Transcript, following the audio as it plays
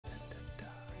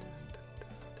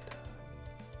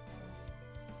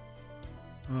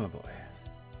Oh boy.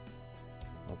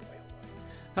 Oh boy.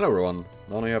 Hello everyone,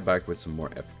 Lano here back with some more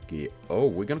FGO.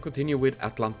 We're gonna continue with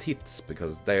Atlantis,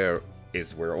 because there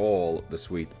is where all the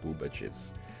sweet boobage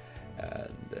is.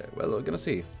 And, well, we're gonna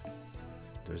see if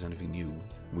there's anything new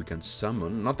we can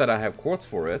summon. Not that I have quartz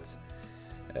for it.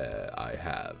 I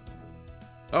have...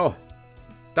 Oh!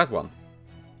 That one.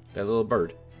 That little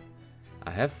bird.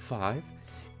 I have 5.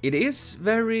 It is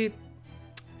very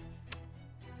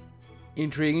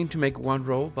intriguing to make one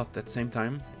roll, but at the same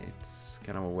time, it's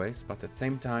kind of a waste. But at the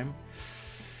same time,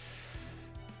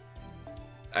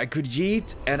 I could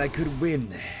yeet and I could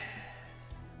win.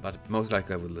 But most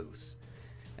likely I would lose.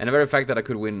 And the very fact that I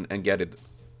could win and get it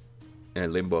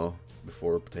in limbo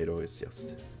before potato is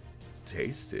just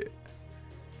tasty.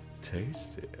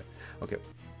 Tasty. Okay.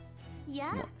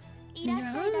 Yeah.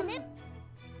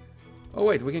 Oh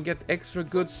wait, we can get extra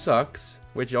good sucks,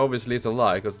 which obviously is a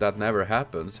lie, because that never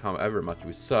happens, however much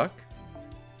we suck.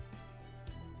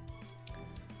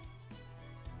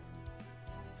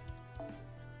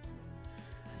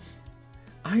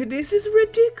 This is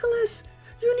ridiculous!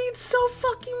 You need so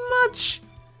fucking much!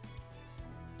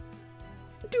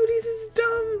 Dude, this is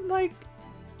dumb, like...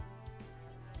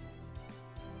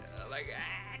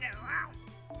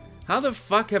 How the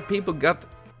fuck have people got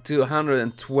to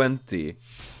 120?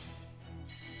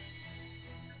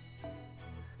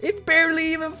 It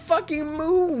barely even fucking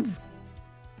move!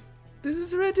 This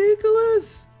is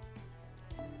ridiculous!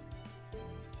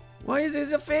 Why is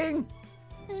this a thing?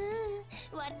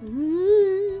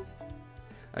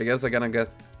 I guess I'm gonna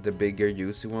get the bigger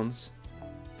juicy ones.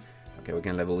 Okay, we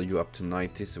can level you up to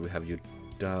 90, so we have you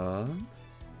done.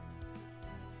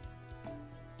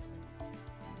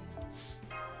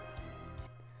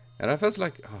 And I felt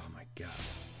like, oh my god.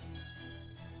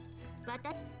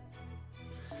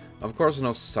 Of course,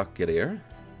 no suck it here.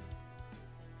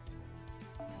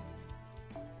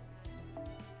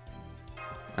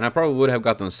 And I probably would have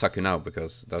gotten sucking out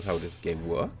because that's how this game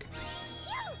works.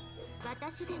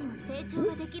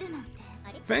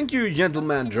 Thank you,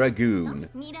 Gentleman Dragoon.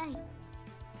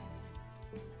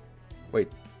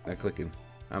 Wait, I'm clicking.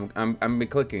 I'm be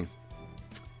clicking.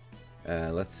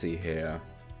 Let's see here.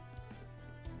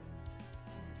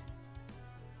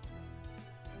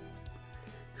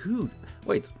 Who?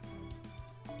 Wait.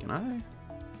 Can I?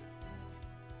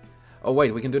 Oh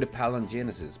wait, we can do the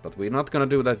Palingenesis, but we're not gonna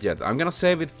do that yet. I'm gonna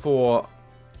save it for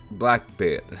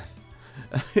Blackbeard.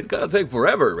 It's gonna take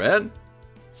forever, man.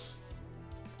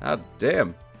 God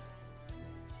damn.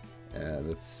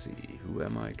 Let's see. Who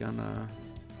am I gonna...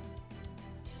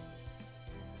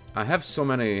 I have so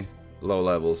many low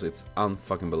levels, it's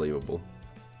unfucking believable.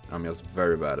 I'm just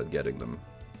very bad at getting them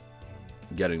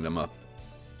up.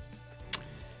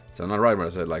 So I'm not right when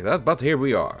I said it like that, but here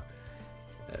we are.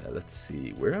 Let's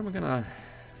see, where am I gonna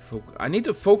focus? I need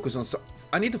to focus on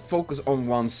I need to focus on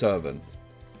one servant.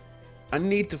 I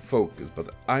need to focus,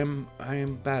 but I am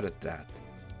bad at that.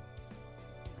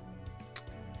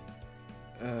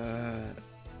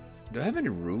 Do I have any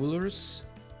rulers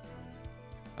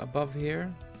above here?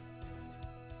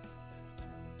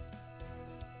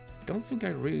 Don't think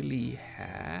I really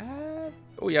have.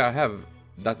 Oh yeah, I have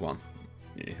that one,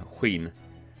 Queen.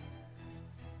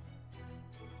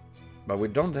 But we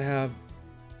don't have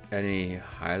any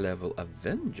high-level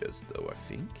Avengers, though, I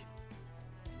think.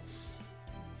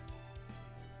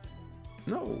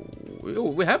 No,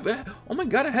 we have... Oh my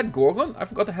god, I had Gorgon? I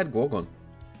forgot I had Gorgon.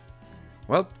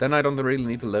 Well, then I don't really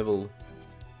need to level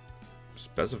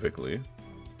specifically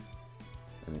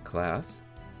in class.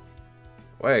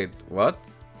 Wait, what?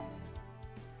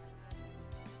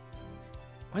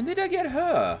 When did I get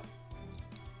her?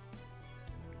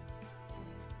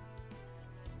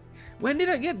 When did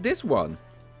I get this one?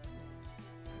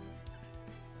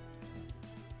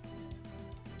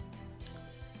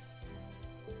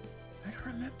 I don't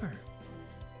remember.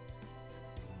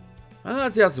 Oh,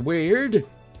 that's just weird.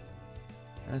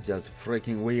 That's just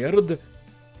freaking weird.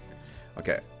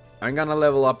 Okay, I'm gonna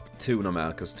level up Tuna,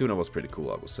 man, because Tuna was pretty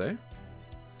cool, I would say.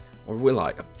 Or will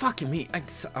I? Fucking me.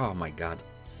 Oh my god.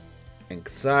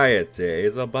 Anxiety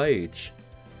is a bitch.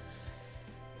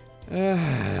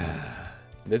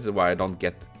 This is why I don't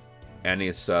get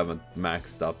any servant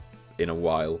maxed up in a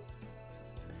while.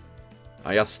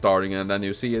 I just starting and then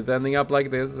you see it ending up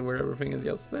like this, where everything is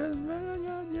just...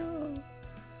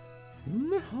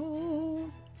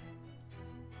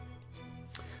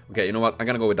 Okay, you know what? I'm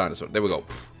gonna go with dinosaur. There we go.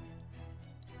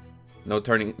 No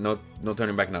turning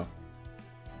back now.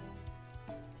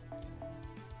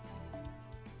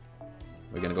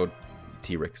 We're gonna go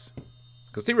T-Rex.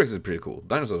 Because T-Rex is pretty cool.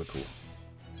 Dinosaurs are cool.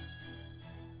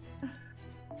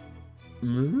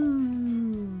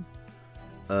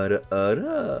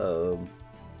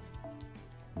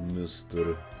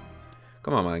 Mister.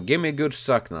 Come on, man. Give me a good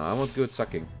suck now. I want good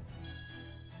sucking.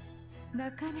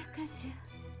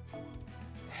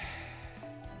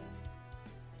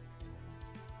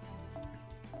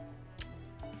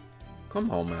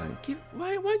 Come on, man.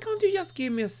 Why can't you just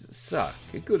give me a suck?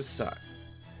 A good suck.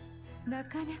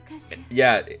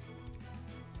 Yeah.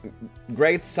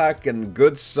 Great suck and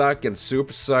good suck and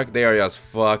super suck, they are just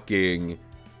fucking...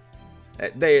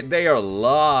 They are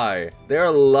lying. They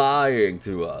are lying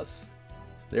to us.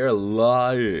 They are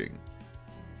lying.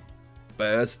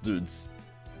 Bastards.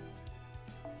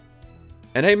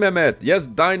 And hey Mehmet, yes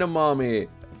Dynamommy.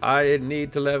 I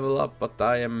need to level up, but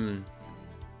I am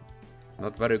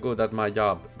not very good at my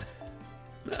job.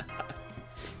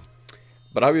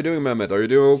 But how are you doing, Mehmet? Are you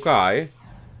doing okay?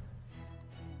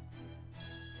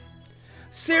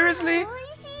 Seriously?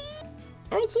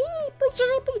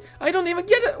 I don't even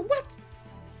get it. What?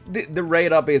 The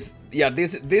rate up is, yeah,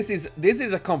 this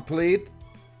is a complete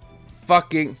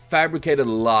fucking fabricated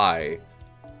lie.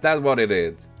 That's what it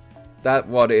is. That's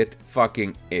what it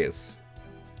fucking is.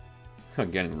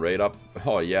 I'm getting rate up.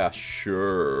 Oh yeah,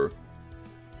 sure.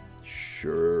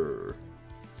 Sure.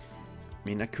 I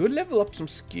mean, I could level up some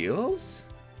skills.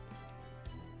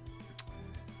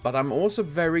 But I'm also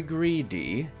very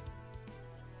greedy.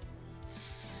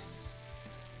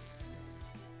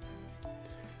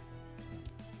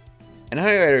 And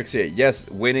hi Eric here. Yes,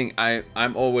 winning.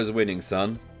 I'm always winning,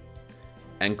 son.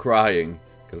 And crying,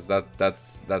 because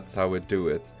that's how we do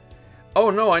it. Oh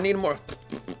no, I need more.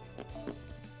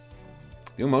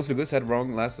 You mostly good said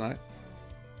wrong last night.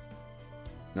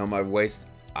 No, my waist.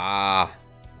 That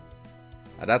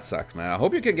sucks, man. I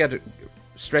hope you can get it.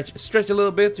 Stretch a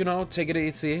little bit, you know. Take it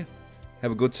easy.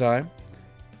 Have a good time.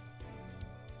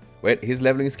 Wait, he's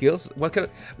leveling skills. What kind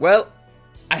of? Well,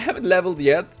 I haven't leveled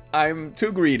yet. I'm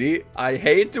too greedy. I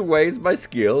hate to waste my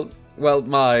skills. Well,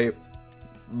 my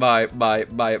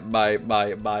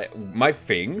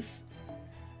things.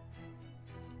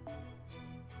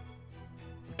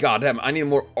 God damn, I need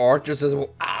more archers as well.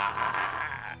 Oh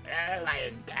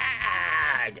my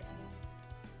god.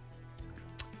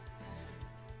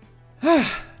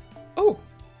 Oh.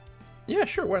 Yeah,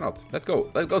 sure, why not? Let's go.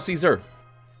 Let's go, Caesar.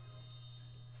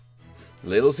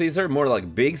 Little Caesar? More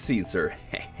like Big Caesar.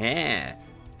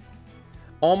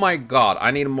 Oh my god, I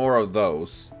need more of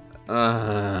those.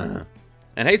 And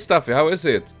hey, Stuffy, how is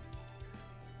it?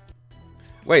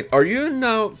 Wait, are you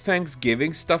now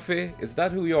Thanksgiving, Stuffy? Is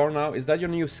that who you are now? Is that your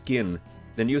new skin?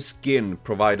 The new skin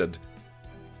provided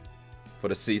for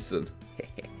the season.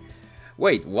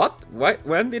 Wait, what?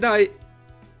 When did I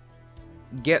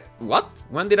get... What?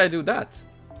 When did I do that?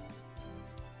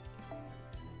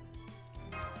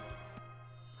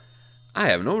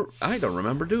 I don't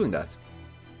remember doing that.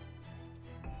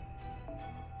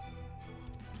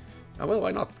 Oh, well,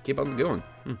 why not? Keep on going.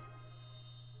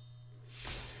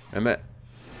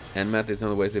 And Matt is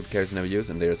one of the ways if characters never use,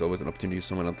 and there's always an opportunity to use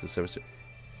someone else to service you.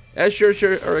 Yeah, sure,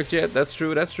 RX, yeah, that's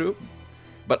true.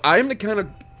 But I'm the kind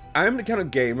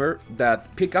of gamer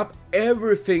that pick up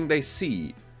everything they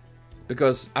see,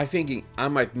 because I'm thinking I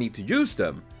might need to use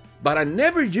them. But I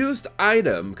never used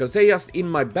item because they just in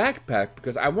my backpack,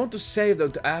 because I want to save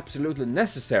them to absolutely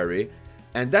necessary,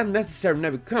 and that necessary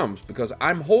never comes because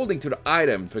I'm holding to the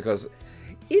item because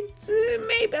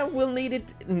maybe I will need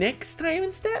it next time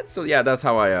instead. So yeah, that's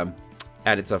how I am.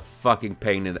 And it's a fucking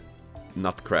pain in the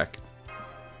nut crack.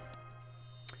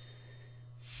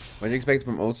 What do you expect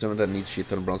from old someone that needs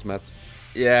shit on bronze mats?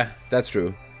 Yeah, that's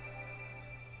true.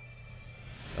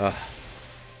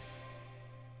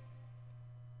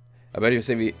 I bet you're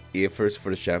saving E first for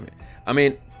the champion. I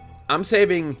mean, I'm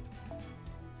saving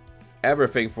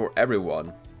everything for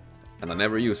everyone, and I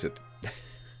never use it.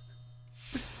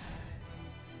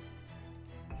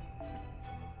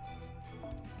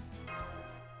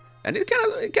 And it's kind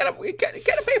of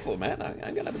painful, man.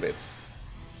 I'm gonna have a bit.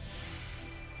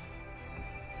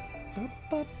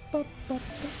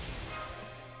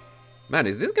 Man,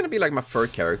 is this gonna be like my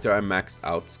third character I maxed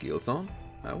out skills on?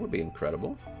 That would be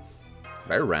incredible.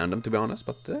 Very random, to be honest,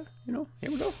 but you know, here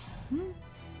we go.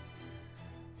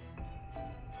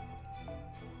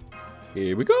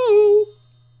 Here we go.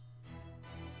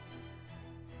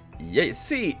 Yeah,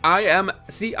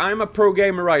 I'm a pro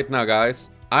gamer right now, guys.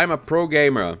 I'm a pro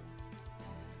gamer.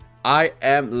 I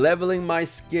am leveling my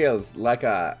skills like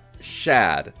a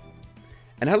shad.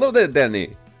 And hello there,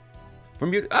 Denny.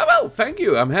 From you. Oh, well, thank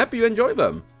you. I'm happy you enjoy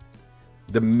them.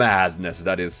 The madness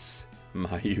that is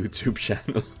my YouTube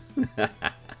channel.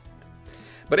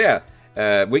 But yeah,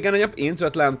 we're gonna jump into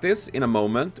Atlantis in a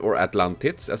moment, or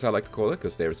Atlantis as I like to call it,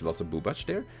 because there's lots of boobach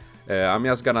there. I'm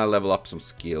just gonna level up some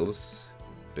skills.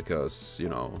 Because, you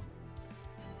know...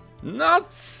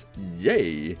 Nuts!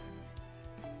 Yay!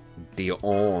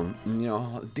 Dion.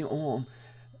 Yeah, Dion.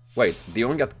 Wait,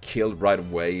 Dion got killed right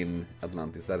away in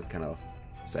Atlantis. That is kind of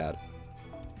sad.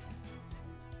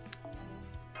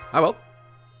 Ah well.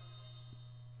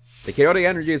 The chaotic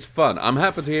energy is fun. I'm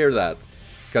happy to hear that.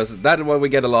 Because that is what we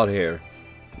get a lot here.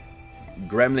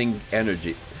 Gremlin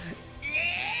energy.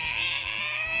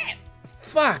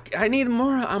 Fuck! I need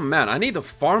more. Oh man, I need to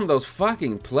farm those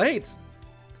fucking plates.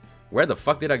 Where the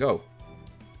fuck did I go?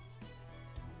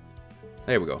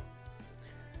 There we go.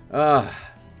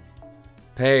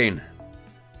 Pain.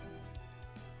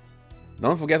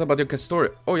 Don't forget about your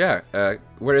castor. Oh yeah,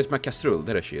 where is my castrol?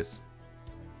 There she is.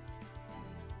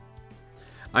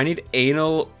 I need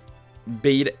anal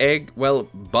bead egg, well,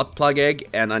 butt plug egg,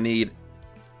 and I need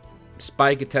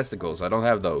spiky testicles. I don't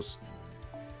have those.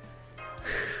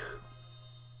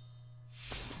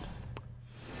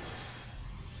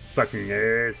 Fucking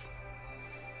ass.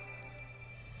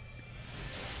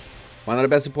 One of the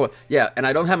best support. Yeah, and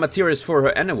I don't have materials for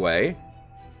her anyway.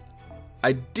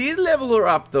 I did level her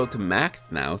up though to max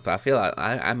now, so I feel like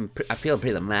I feel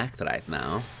pretty maxed right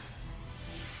now.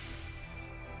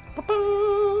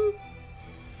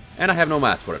 And I have no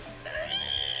math for it.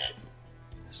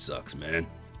 Sucks, man.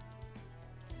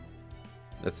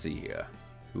 Let's see here.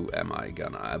 Who am I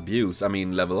gonna abuse? I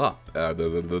mean, level up.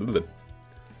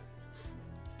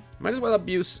 Might as well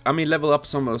abuse. I mean, level up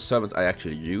some of those servants I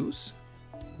actually use.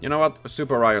 You know what?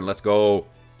 Super Ryan, let's go.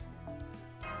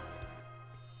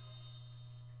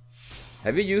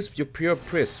 Have you used your pure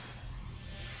prism?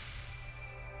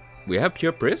 We have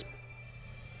pure prism?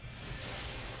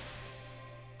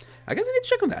 I guess I need to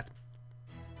check on that.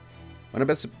 When I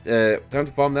best time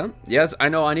to farm then? Yes, I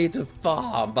know I need to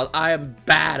farm, but I am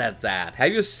bad at that.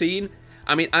 Have you seen?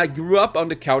 I mean, I grew up on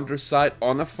the countryside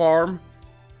on a farm,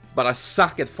 but I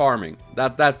suck at farming.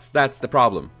 That's the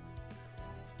problem.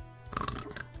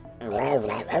 I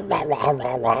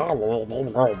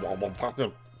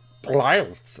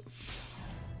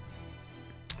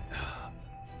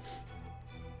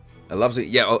love it.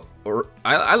 Yeah,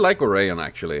 I like Orion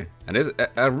actually, and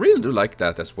I really do like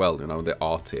that as well. You know, the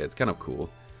art here, it's kind of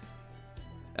cool.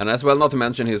 And as well, not to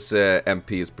mention his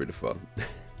MP is pretty fun.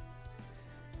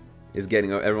 Is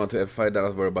getting everyone to F5. That I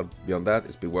was worried about. Beyond that,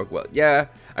 it's been work well. Yeah,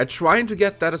 I trying to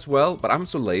get that as well, but I'm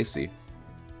so lazy.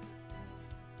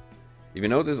 If you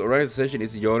notice, Orion's session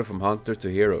is Yoda from Hunter to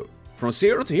Hero. From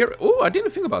Zero to Hero. Oh, I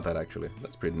didn't think about that actually.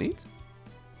 That's pretty neat.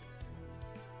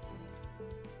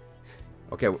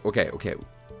 Okay.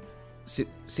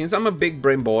 Since I'm a big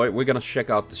brain boy, we're gonna check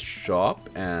out the shop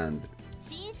and...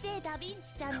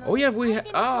 Oh yeah, we have...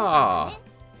 Ah!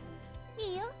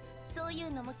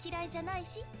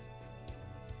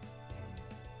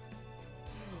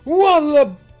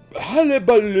 Walla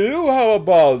hullabaloo, how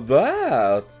about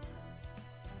that?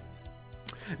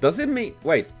 Does it mean...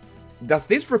 Wait, does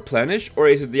this replenish or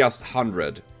is it just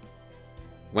 100?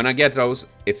 When I get those,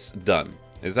 it's done.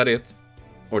 Is that it?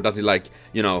 Or does it, like,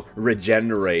 you know,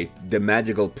 regenerate the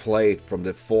magical plate from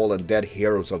the fallen dead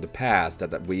heroes of the past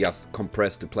that we just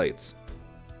compress to plates?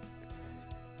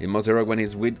 It must heroic when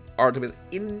he's with Artemis.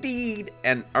 Indeed!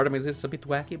 And Artemis is a bit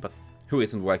wacky, but who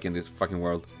isn't wacky in this fucking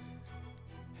world?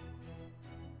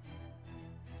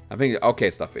 I think... Okay,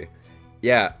 Stuffy.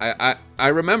 Yeah, I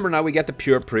remember now we get the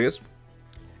pure prism.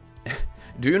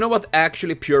 Do you know what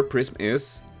actually pure prism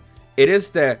is? It is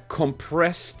the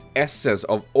compressed essence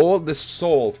of all the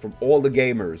salt from all the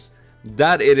gamers.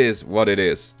 That it is what it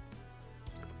is.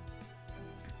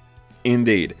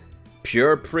 Indeed.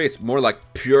 Pure prism, more like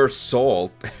pure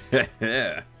salt.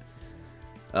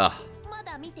 Ah.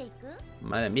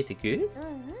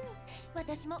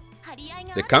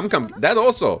 The cum, that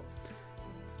also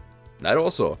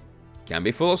can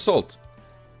be full of salt.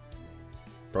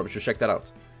 Probably should check that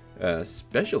out.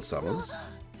 Special summons.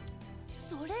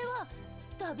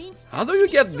 How do you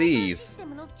get these?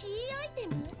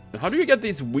 How do you get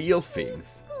these wheel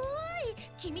things?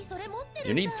 You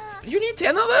need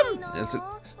 10 of them? Yes.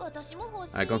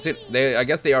 I consider I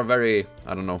guess they are very,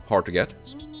 I don't know, hard to get.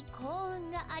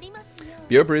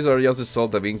 Pure prism are just the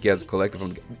salt that Vinky has collected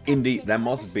from the... Indeed, that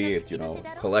must be it, you know.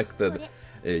 Collected,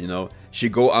 you know. She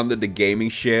go under the gaming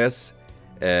chairs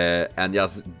and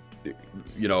just,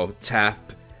 you know,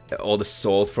 tap all the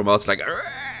salt from us like...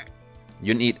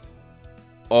 You need...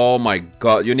 Oh my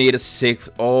god, you need a 6.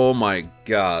 Oh my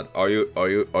god. Are you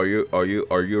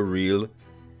real?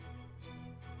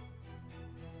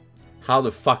 How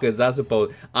the fuck is that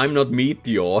supposed? I'm not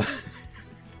Meteor.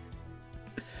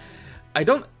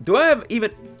 Do I have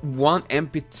even one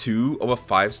MP2 of a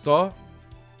 5-star?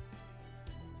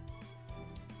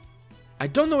 I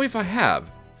don't know if I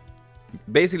have.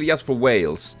 Basically just for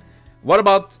Wales. What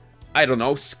about, I don't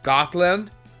know, Scotland?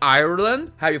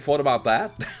 Ireland? Have you thought about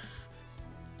that?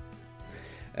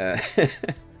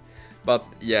 But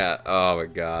yeah, oh my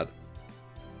god.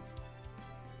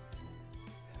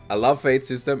 I love Fate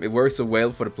system. It works so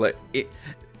well for the play.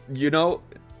 You know,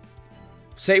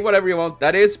 say whatever you want.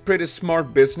 That is pretty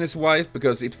smart business-wise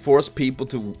because it forced people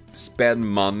to spend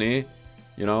money,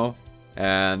 you know,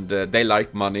 and they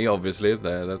like money. Obviously,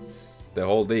 that's the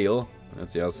whole deal.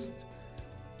 That's just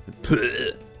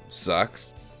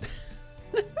sucks.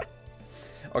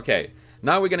 Okay,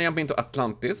 now we're gonna jump into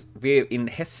Atlantis. We're in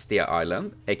Hestia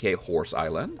Island, aka Horse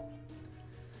Island.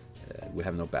 We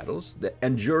have no battles. The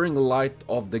enduring light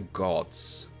of the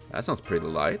gods. That sounds pretty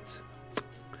light.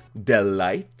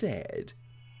 Delighted.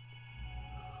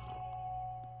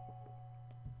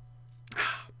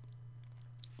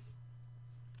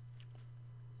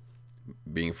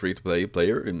 Being free to play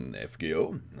player in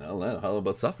FGO. Well, how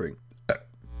about suffering?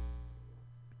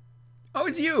 Oh,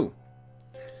 it's you!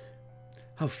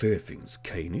 How fare things,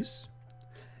 Canis?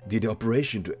 Did the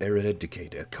operation to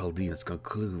eradicate the Chaldeans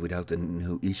conclude without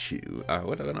no issue?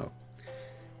 What do I know?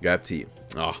 Grab tea.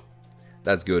 Ah,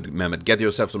 that's good, Mehmet. Get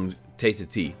yourself some tasty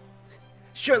tea.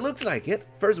 Sure looks like it.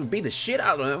 First we beat the shit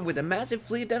out of them with a massive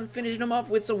fleet, then finish them off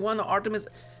with some one Artemis...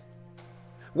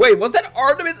 Wait, was that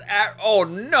Artemis Arrow? Oh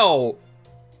no!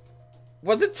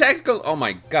 Was it tactical? Oh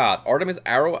my god. Artemis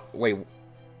Arrow? Wait.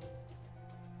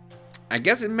 I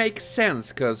guess it makes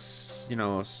sense, because, you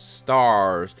know,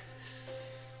 stars...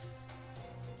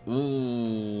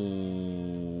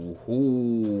 Ooh.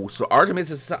 So Artemis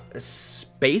is a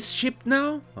spaceship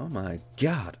now? Oh my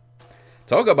god.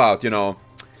 Talk about, you know,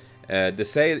 they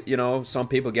say, you know, some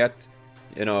people get,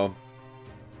 you know,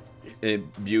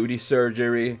 beauty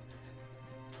surgery.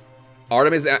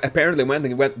 Artemis apparently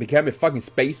became a fucking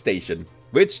space station,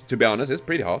 which, to be honest, is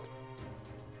pretty hot.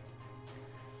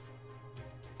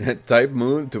 Type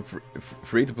Moon to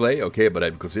free to play? Okay, but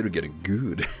I've considered getting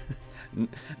good.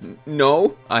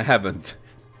 No, I haven't.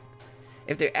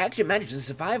 If they actually managed to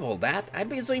survive all that, I'd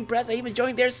be so impressed I even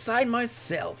joined their side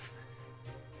myself.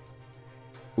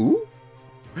 Ooh?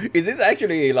 Is this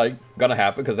actually, like, gonna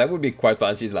happen? Because that would be quite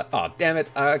fun. She's like, oh, damn it.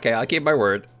 Okay, I'll keep my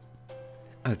word.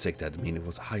 I'll take that to mean it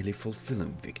was a highly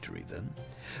fulfilling victory then.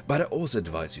 But I also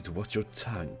advise you to watch your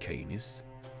tongue, Canis.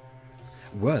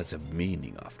 Words have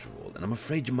meaning after all, and I'm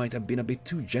afraid you might have been a bit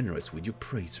too generous with your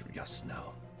praise just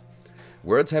now.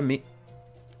 Words have meaning.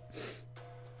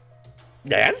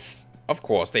 Yes, of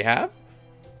course they have.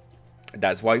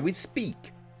 That's why we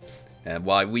speak. And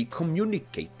why we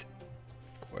communicate.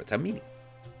 Words have meaning.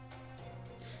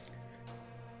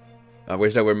 I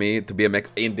wish that were me to be a mech.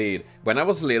 Indeed. When I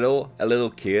was little, a little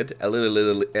kid, a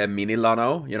little mini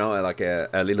Lano, you know, like a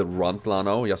little runt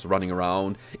Lano, just running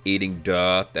around, eating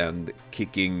dirt and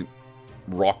kicking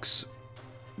rocks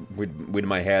with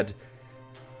my head.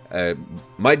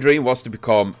 My dream was to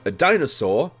become a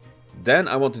dinosaur. Then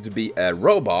I wanted to be a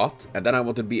robot, and then I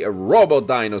wanted to be a robot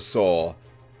dinosaur.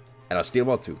 And I still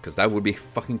want to, because that would be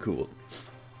fucking cool.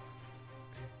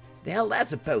 The hell that's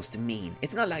supposed to mean?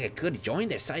 It's not like I could join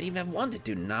their side even if I wanted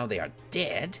to now they are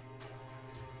dead.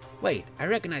 Wait, I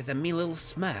recognize that mean little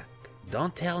smack.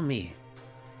 Don't tell me.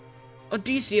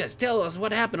 Odysseus, tell us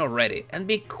what happened already, and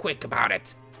be quick about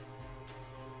it.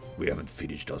 We haven't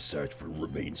finished our search for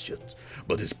remains yet,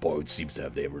 but this point seems to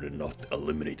have they were not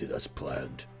eliminated as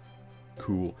planned.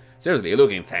 Cool. Seriously, you're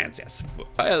looking fancy as fuck.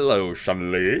 Hello,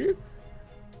 Shanley.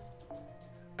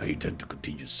 I intend to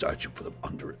continue searching for them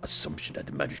under assumption that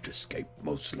they managed to escape,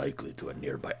 most likely to a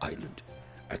nearby island.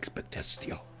 I expect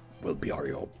Hestia will be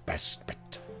our best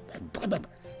bet.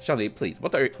 Shanley, please,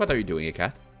 what are you doing here,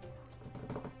 cat?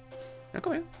 Now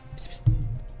come here.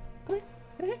 Come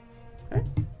here.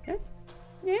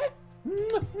 Yeah.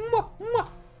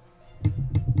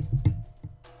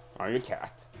 Are you a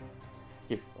cat?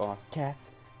 You are cat,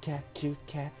 cute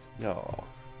cat. No,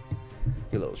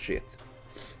 you little shit.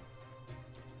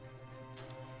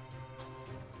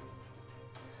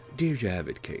 There you have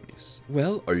it, Canis.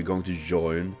 Well, are you going to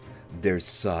join their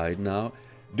side now?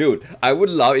 Dude, I would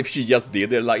love if she just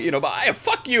did it, like, you know, but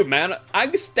fuck you, man.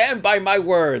 I stand by my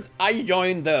words. I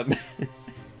joined them.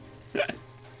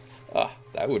 Oh,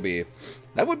 that would be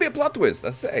a plot twist.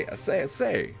 I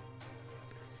say.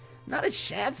 Not a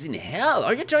chance in hell.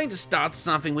 Are you trying to start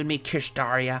something with me,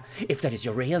 Kirstaria? If that is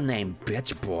your real name,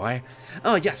 bitch boy.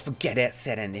 Oh, just forget it.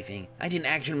 Said anything. I didn't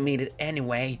actually mean it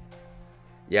anyway.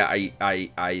 Yeah,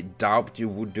 I doubt you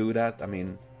would do that. I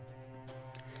mean,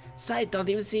 I don't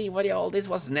even see why all this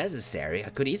was necessary. I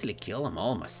could easily kill them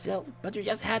all myself, but you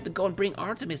just had to go and bring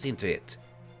Artemis into it.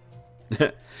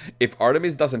 If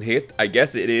Artemis doesn't hit, I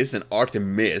guess it is an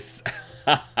Artemis.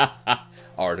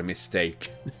 Artemis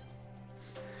steak.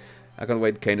 I can't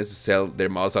wait Canis to sell their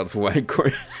mouse out for one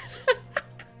coin.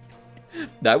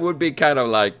 That would be kind of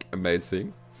like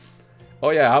amazing. Oh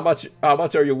yeah, how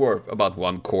much are you worth? About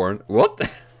 1 corn. What?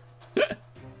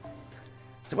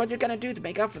 So what you gonna do to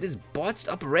make up for this botched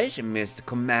operation, Mr.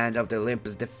 Command of the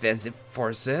Olympus Defensive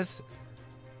Forces?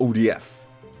 ODF.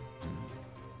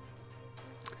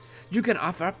 You can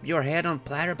offer up your head on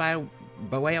platter by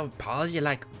way of apology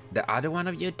like the other one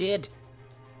of you did?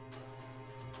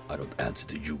 I don't answer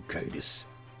to you, Canis.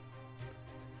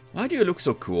 Why do you look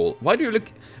so cool? Why do you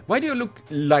look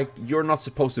like you're not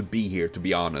supposed to be here, to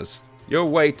be honest? You're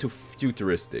way too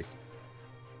futuristic.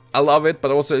 I love it,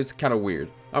 but also it's kind of weird.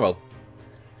 Oh well.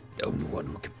 The only one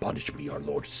who can punish me are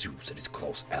Lord Zeus and his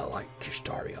close ally,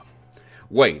 Kishtaria.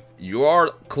 Wait, you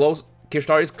are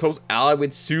Kishtaria's close ally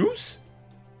with Zeus?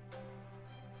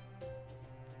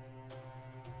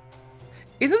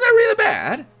 Isn't that really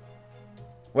bad?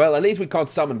 Well, at least we can't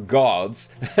summon gods.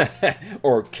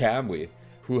 Or can we?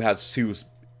 Who has Zeus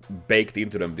baked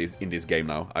into them in this game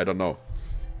now? I don't know.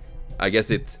 I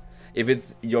guess if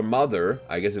it's your mother,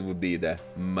 I guess it would be the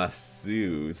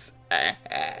masseuse.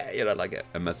 You know, like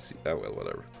a masseuse. Oh, well,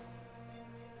 whatever.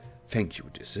 Thank you,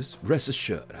 Odysseus. Rest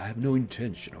assured, I have no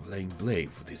intention of laying blame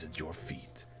for this at your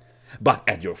feet. But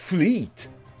at your fleet!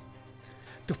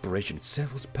 The operation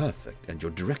itself was perfect, and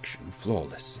your direction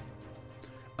flawless.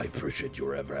 I appreciate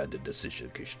your ever-handed decision,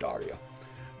 Kishtaria.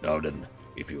 Now then,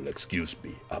 if you'll excuse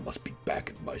me, I must be back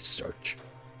at my search.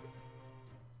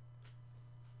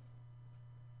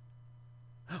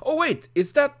 Oh wait,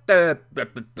 is that the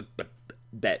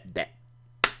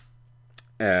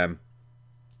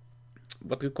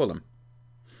what do you call them?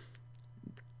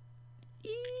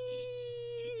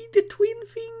 The twin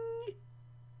thing?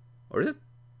 Or is it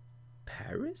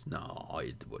Paris? No,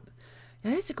 it wouldn't.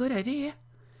 Yeah, that's a good idea.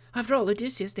 After all,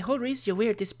 Odysseus, the whole reason you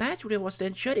weird dispatch was to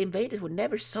ensure the invaders would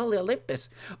never sully Olympus.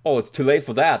 Oh, it's too late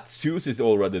for that. Zeus is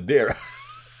already there.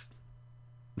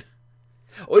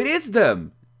 Oh, it is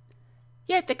them!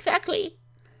 Yes, exactly.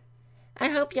 I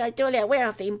hope you are duly aware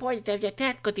of the importance of your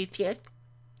task, Odysseus.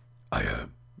 I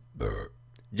am.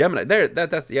 Gemini. There,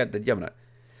 that's the Gemini.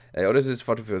 Odysseus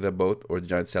fought for the boat or the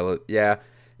giant cell. Yeah,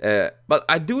 but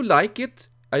I do like it.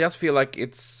 I just feel like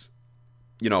it's,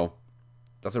 you know,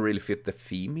 doesn't really fit the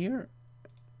theme here,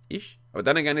 ish. But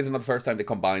then again, it's not the first time they're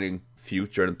combining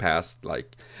future and past.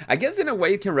 Like, I guess in a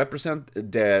way it can represent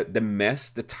the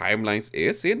mess the timelines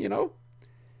is in, you know.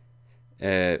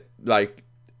 Like,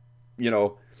 you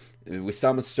know, we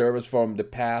summon servers from the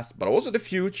past, but also the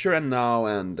future and now,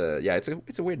 and yeah, it's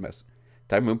a weird mess.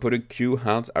 Time when putting Q,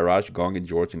 Hans, Arash, Gong, and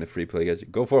George in the free play.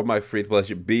 Go for my free play.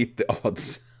 Beat the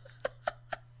odds.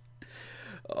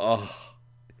 Oh,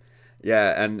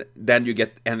 yeah, and then you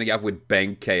get ending up with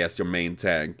Benkei as your main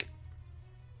tank.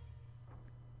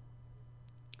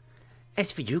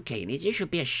 As for you, Canis, you should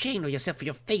be ashamed of yourself for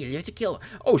your failure to kill.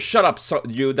 Oh, shut up,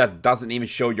 you that doesn't even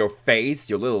show your face,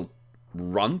 you little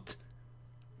runt.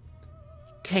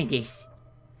 Canis,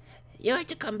 you have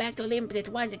to come back to Olympus at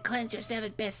once and cleanse yourself as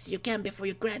best as you can before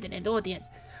you grant an audience.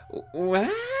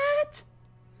 What?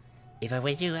 If I were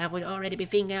you, I would already be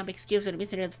thinking of excuses and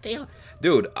miserable fail.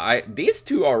 Dude, these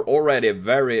two are already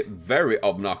very, very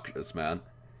obnoxious, man.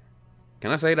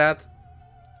 Can I say that?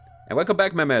 And welcome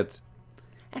back, Mehmet.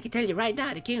 I can tell you right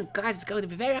now, the King of Gods is going to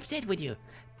be very upset with you.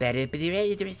 Better be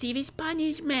ready to receive his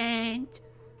punishment.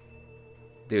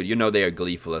 Dude, you know they are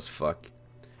gleeful as fuck.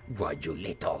 Why, you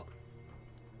little.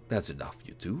 That's enough,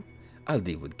 you two. I'll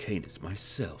deal with Canis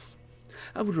myself.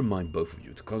 I would remind both of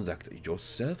you to conduct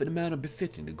yourself in a manner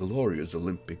befitting the glorious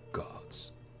Olympic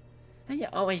gods. And you're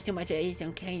always too much ease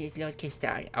on Canis, Lord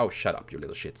Kishtaria. Oh, shut up, you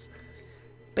little shits.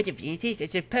 But if you insist, I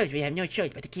suppose we have no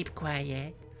choice but to keep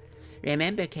quiet.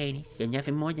 Remember, Canis, you're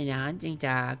nothing more than a hunting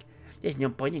dog. There's no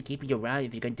point in keeping you around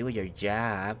if you can do your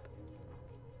job.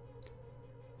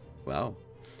 Well,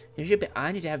 you should be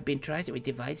honored to have been trusted with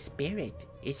divine spirit.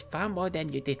 It's far more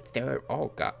than you deserve.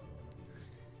 Oh, God.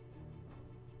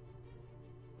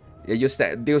 Yeah,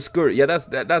 Dioscuri. Yeah,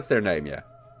 that's their name, yeah.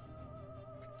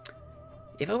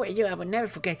 If I were you, I would never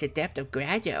forget the depth of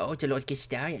gratitude I owe to Lord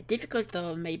Kishtaria. Difficult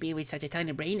though maybe with such a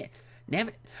tiny brain.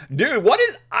 Never. Dude, what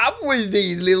is up with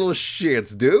these little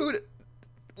shits, dude?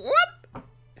 What?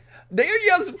 They're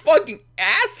just fucking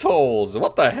assholes.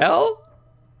 What the hell?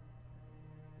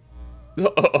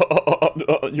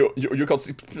 You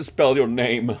can't spell your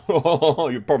name.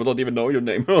 You probably don't even know your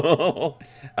name.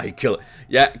 I kill it.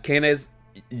 Yeah, Canis,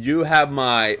 you have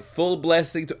my full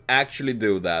blessing to actually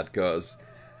do that, cause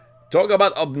talk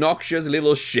about obnoxious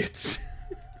little shits.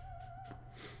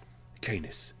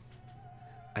 Canis.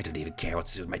 I don't even care what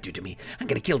Zeus might do to me. I'm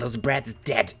gonna kill those brats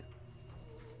dead.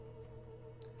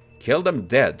 Kill them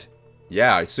dead.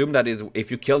 Yeah, I assume that is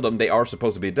if you kill them, they are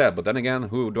supposed to be dead. But then again,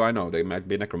 who do I know? They might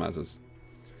be necromancers.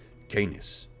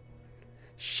 Canis.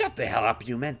 Shut the hell up,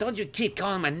 you man. Don't you keep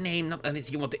calling my name, not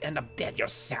unless you want to end up dead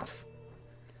yourself.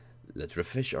 Let's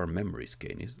refresh our memories,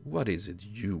 Canis. What is it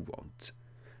you want?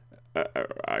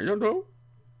 I don't know.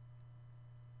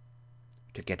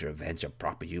 To get revenge on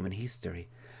proper human history.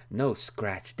 No,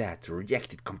 scratch that.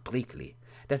 Reject it completely.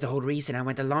 That's the whole reason I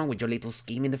went along with your little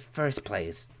scheme in the first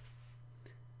place.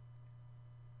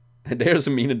 They're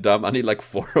so mean and dumb. I need like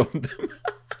 4 of them.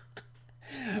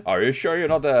 Are you sure you're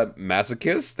not a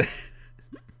masochist?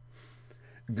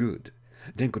 Good.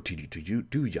 Then continue to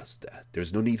do just that.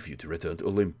 There's no need for you to return to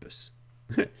Olympus.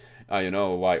 You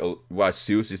know why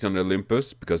Zeus is on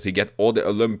Olympus? Because he get all the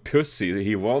Olympus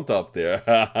he want up there.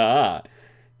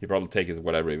 He probably take it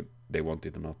whatever they want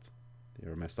it or not.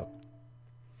 They're messed up.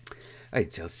 I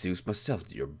tell Zeus myself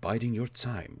that you're biding your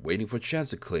time, waiting for a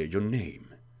chance to clear your name.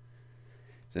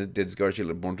 Since the discouraged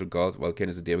children born to God, while Cain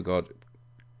is a demigod.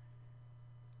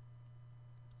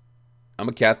 I'm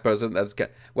a cat person. That's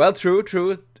cat. Well, true.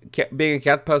 Being a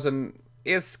cat person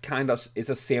is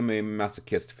a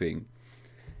semi-masochist thing.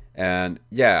 And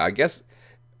yeah, I guess,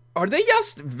 are they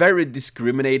just very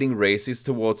discriminating racist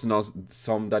towards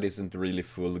some that isn't really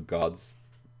full gods?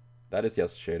 That is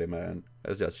just shitty, man.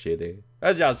 That's just shitty.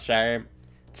 That's just shame.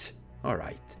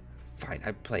 Alright, fine,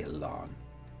 I play along.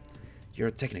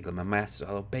 You're technically my master,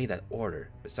 so I'll obey that order.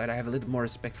 Besides, I have a little more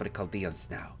respect for the Chaldeans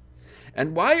now.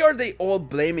 And why are they all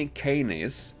blaming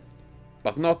Canis,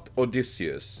 but not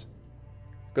Odysseus?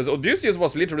 Because Odysseus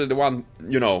was literally the one,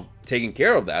 you know, taking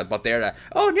care of that, but they're like,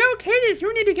 oh no, Canis,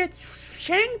 you need to get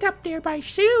shanked up there by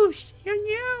Zeus.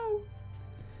 You know.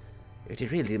 If they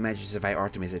really manage to survive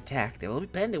Artemis' attack, there will be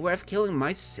plenty worth killing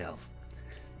myself.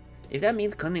 If that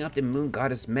means cleaning up the moon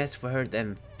goddess mess for her,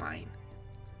 then fine.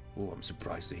 Oh, I'm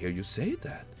surprised to hear you say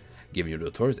that, given your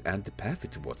notorious antipathy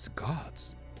towards the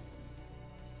gods.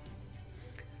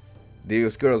 The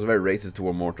Oscura is very racist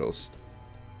toward mortals.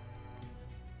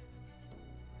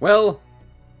 Well,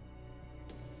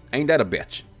 ain't that a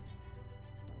bitch?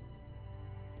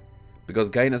 Because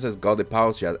Gaina says godly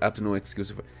powers, she had absolutely no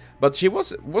excuse for. But she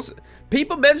was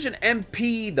people mention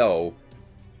MP though.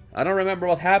 I don't remember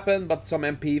what happened, but some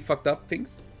MP fucked up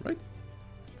things, right?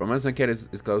 From Anson Kid is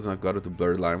close enough, got it to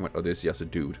blur the line with Odysseus a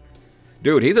dude.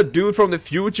 Dude, he's a dude from the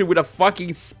future with a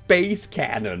fucking space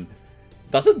cannon.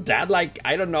 Doesn't that, like,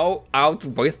 I don't know,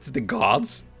 outwit the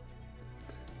gods?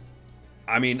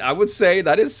 I mean, I would say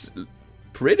that is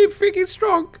pretty freaking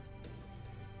strong.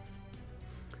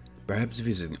 Perhaps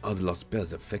visiting other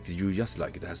Lostbelts affected you just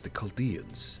like it has the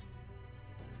Chaldeans.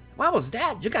 What was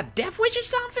that? You got death wish or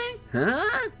something?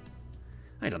 Huh?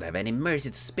 I don't have any mercy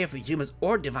to spare for humans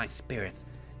or divine spirits.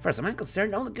 As far as I'm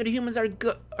concerned, all the good humans are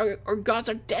good, or gods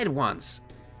are dead ones.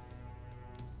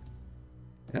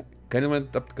 Yeah, kind of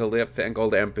went up to Chaldea, thanked all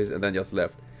the MPs, and then just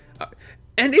left.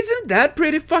 And isn't that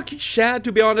pretty fucking sad,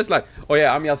 to be honest? Like, oh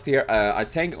yeah, I'm just here. I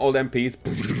thank all the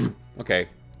MPs. Okay,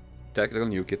 tactical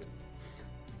nuke it.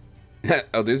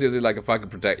 Oh, this is like a fucking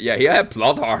protect. Yeah, he had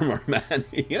plot armor, man.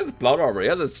 He has plot armor. He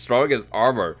has the strongest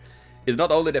armor. It's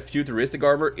not only the futuristic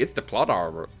armor, it's the plot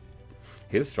armor.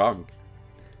 He's strong.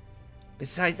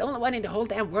 Besides, the only one in the whole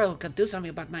damn world who can do something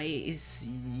about my is...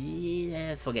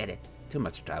 Yeah, forget it. Too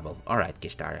much trouble. Alright,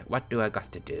 Gishtara, what do I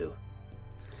got to do?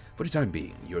 For the time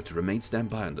being, you're to remain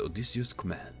standby under Odysseus'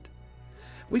 command.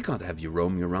 We can't have you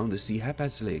roaming around the sea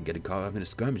haphazardly and getting caught up in a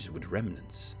skirmish with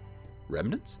remnants.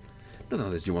 Remnants? Not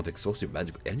unless you want to exhaust your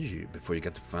magical energy before you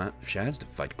get the chance to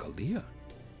fight Chaldea.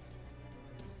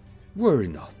 Worry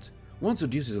not. Once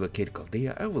Odysseus locates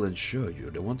Chaldea, I will ensure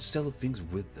you're the one to settle things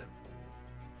with them.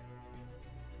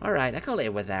 Alright, I can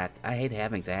live with that. I hate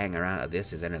having to hang around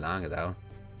Odysseus any longer, though.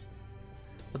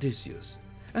 Odysseus,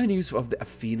 any news of the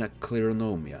Athena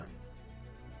Kleronomia?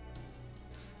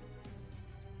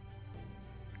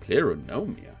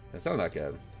 Kleronomia? That sounds like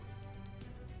a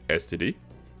STD.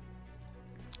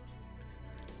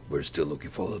 We're still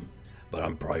looking for them, but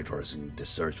I'm prioritizing the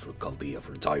search for Chaldea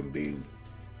for the time being.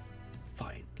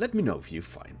 Fine, let me know if you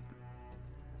find them.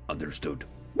 Understood.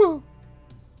 Well,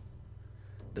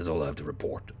 that's all I have to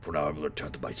report. For now, I will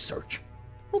return to my search.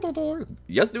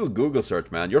 Just do a Google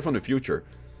search, man. You're from the future.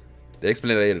 They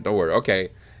explain it later, don't worry.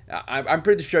 Okay, I'm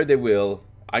pretty sure they will.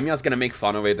 I'm just gonna make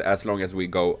fun of it as long as we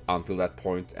go until that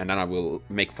point, and then I will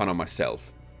make fun of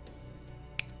myself.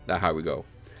 That's how we go.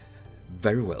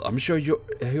 Very well. I'm sure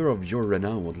a hero of your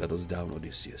renown won't let us down,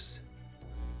 Odysseus.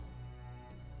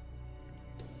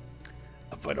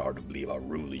 A find it hard to believe how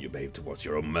rudely you behave towards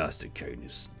your own master,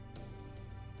 Canis.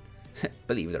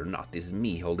 Believe it or not, this is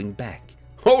me holding back.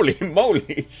 Holy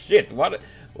moly, shit, what?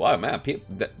 Wow, man,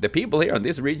 the people here in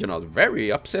this region are very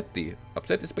upsetty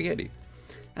spaghetti.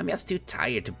 I'm just too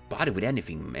tired to bother with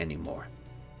anything anymore.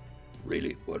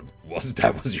 Really? What was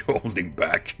that was you holding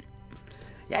back?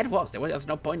 Yeah, it was. There was just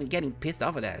no point in getting pissed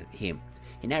off at him.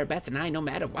 He never bats an eye no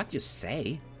matter what you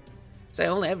say. So I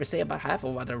only ever say about half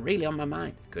of what are really on my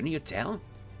mind. Couldn't you tell?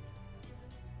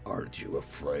 Aren't you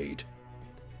afraid?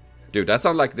 Dude, that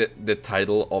sounds like the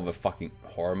title of a fucking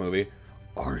horror movie.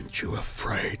 Aren't you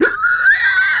afraid?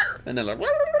 And then like...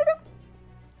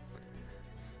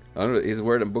 I don't know, his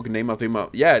word and book name after him.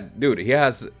 Yeah, dude, he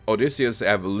has... Odysseus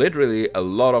have literally a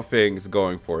lot of things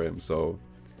going for him, so...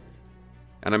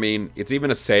 And I mean, it's even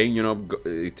a saying, you know,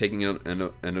 taking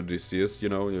an Odysseus, you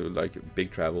know, like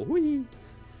big travel. Whee!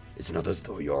 It's not as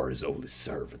though you are his only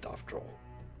servant, after all.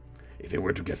 If he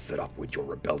were to get fed up with your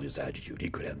rebellious attitude, he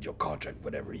could end your contract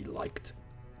whenever he liked.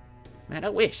 Man, I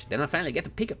wish. Then I finally get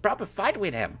to pick a proper fight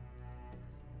with him.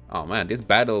 Oh man, this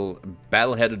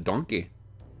battle-headed donkey.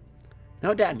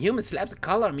 No damn human slaps a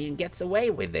collar on me and gets away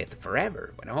with it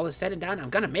forever. When all is said and done, I'm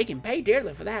gonna make him pay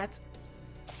dearly for that.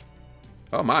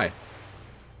 Oh my.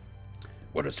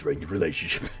 What a strange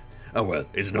relationship. Oh well,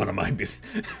 it's none of my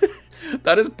business.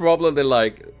 That is probably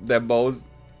like the most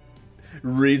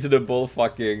reasonable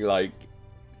fucking like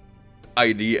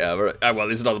idea ever. Well,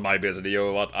 it's not my business. You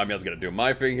know what? I'm just gonna do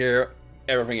my thing here.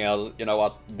 Everything else, you know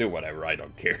what? Do whatever. I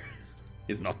don't care.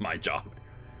 It's not my job.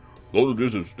 Though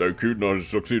this is they could not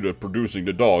succeed at producing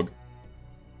the dog.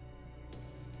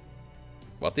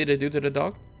 What did they do to the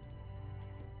dog?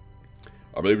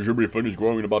 I believe it should be finished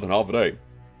growing in about half a day.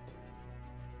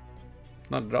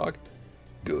 Not a dog?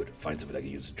 Good. Find something I can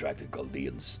use to attract the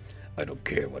Chaldeans. I don't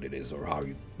care what it is or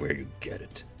where you get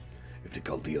it. If the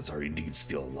Chaldeans are indeed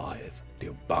still alive,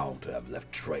 they're bound to have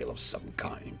left trail of some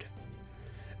kind.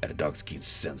 And a dog's keen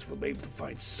sense will be able to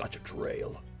find such a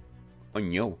trail. Oh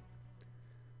no.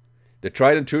 The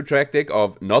tried and true tactic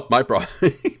of not my problem.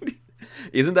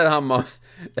 Isn't that how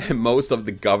most of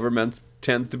the governments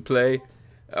tend to play?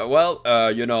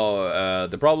 You know,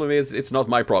 the problem is it's not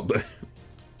my problem.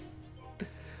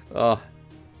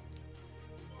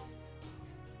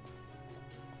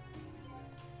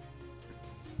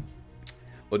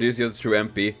 Odysseus through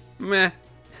MP. Meh.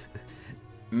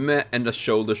 Meh and a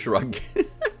shoulder shrug.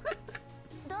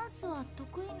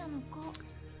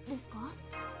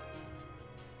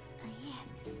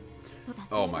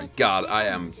 Oh my god, I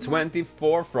am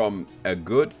 24 from a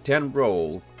good 10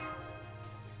 roll.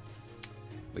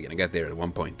 We're gonna get there at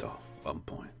 1 point though. 1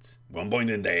 point. 1 point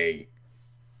in day.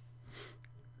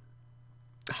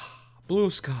 Blue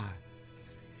sky.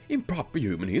 In proper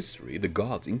human history, the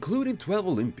gods, including 12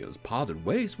 Olympians, parted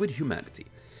ways with humanity.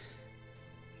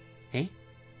 Eh?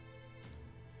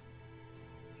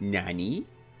 Nani?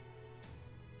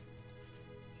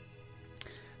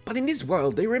 But in this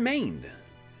world they remained.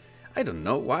 I don't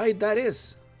know why that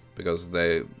is. Because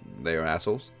they are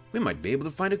assholes. We might be able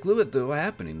to find a clue at what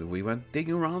happened if we went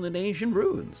digging around in the ancient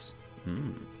ruins.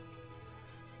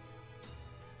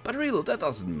 But really, that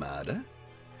doesn't matter.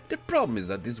 The problem is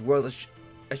that this world has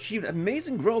achieved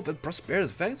amazing growth and prosperity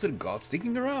thanks to the gods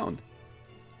sticking around.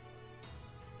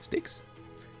 Sticks?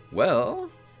 Well,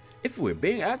 if we're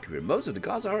being accurate, most of the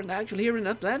gods aren't actually here in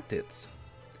Atlantis.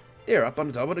 They're up on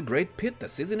the top of the great pit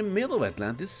that sits in the middle of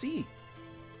Atlantis Sea.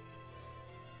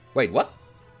 Wait, what?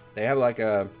 They have like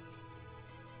a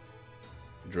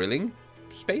drilling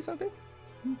space out there?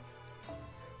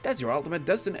 That's your ultimate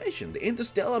destination, the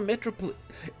interstellar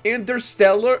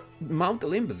Mount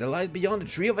Olympus that lies beyond the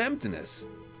Tree of Emptiness.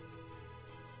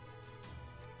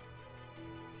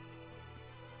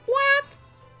 What?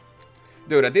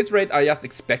 Dude, at this rate, I'm just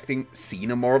expecting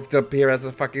Xenomorph to appear as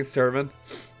a fucking servant.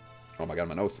 Oh my god,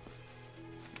 my nose.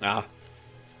 Ah.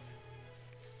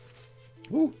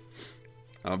 Woo.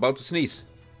 I'm about to sneeze.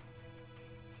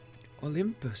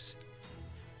 Olympus.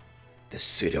 The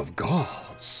city of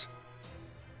gods.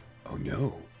 Oh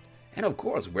no. And of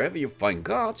course, wherever you find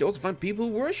gods, you also find people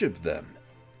who worship them.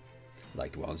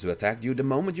 Like the ones who attacked you the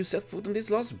moment you set foot on this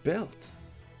Lostbelt.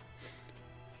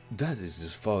 That is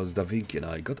as far as Da Vinci and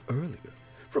I got earlier.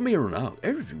 From here on out,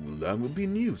 everything we learn will be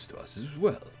news to us as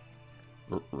well.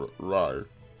 Right.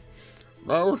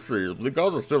 Now see, if the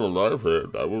gods are still alive here,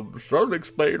 that will certainly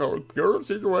explain our current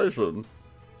situation.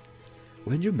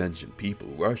 When you mention people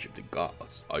who worship the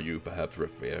gods, are you perhaps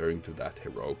referring to that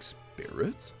heroic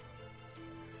spirit?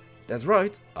 That's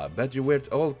right. I bet you were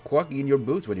all quacky in your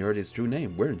boots when you heard his true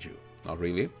name, weren't you? Not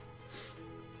really.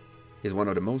 He's one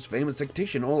of the most famous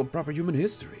tacticians in all of proper human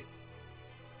history.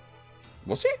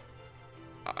 Was he?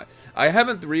 I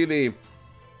haven't really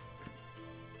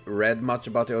read much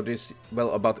about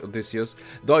about Odysseus,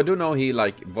 though I do know he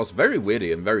like was very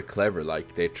witty and very clever.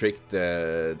 Like they tricked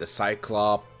the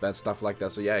Cyclops and stuff like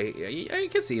that. So yeah, you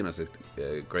can see him as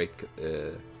a great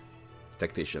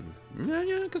tactician.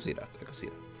 Yeah, I can see that. I can see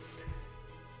that.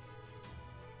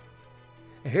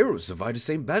 A hero survived the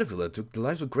same battlefield that took the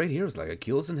lives of great heroes like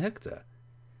Achilles and Hector.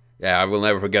 Yeah, I will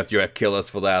never forget you, Achilles,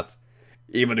 for that.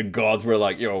 Even the gods were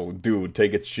like, "Yo, dude,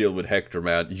 take a chill with Hector,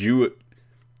 man. You,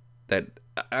 that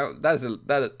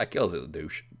Achilles is a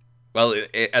douche. Well,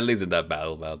 at least in that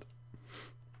battle, man."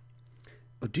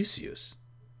 Odysseus.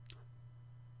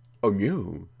 Oh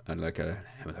no, I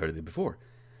haven't heard of it before.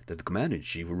 That's the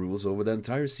commander-in-chief who rules over the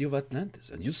entire sea of Atlantis,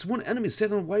 and you sworn enemy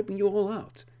set on wiping you all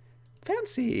out.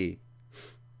 Fancy.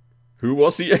 Who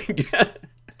was he again?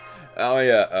 Oh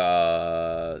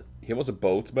yeah, he was a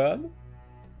boatman.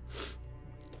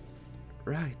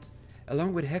 Right,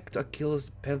 along with Hector,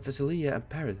 Achilles, Penthesilea, and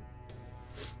Paris.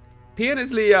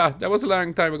 Penthesilea, that was a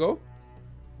long time ago.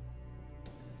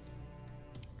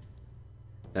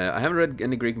 I haven't read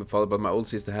any Greek mythology, but my old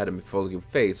sister had a mythology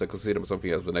phase, so I consider myself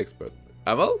something else an expert.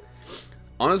 Well,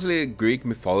 honestly, Greek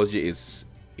mythology is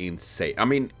insane. I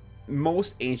mean,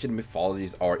 most ancient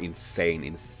mythologies are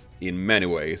insane in many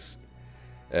ways.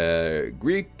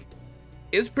 Greek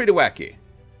is pretty wacky,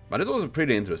 but it's also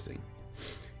pretty interesting.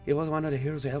 He was one of the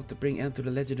heroes who helped to bring end to the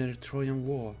legendary Trojan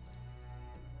War.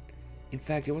 In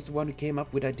fact, he was the one who came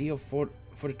up with the idea for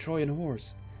the Trojan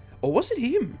horse. Or was it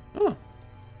him? Oh.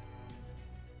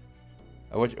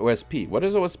 OSP. What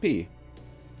is OSP?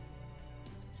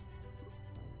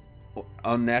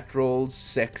 Unnatural,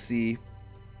 sexy,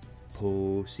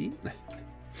 pussy.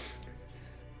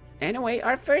 Anyway,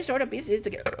 our first order of business is to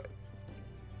get...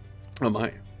 Oh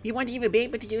my. He won't even be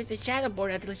able to use the shadow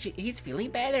board until he's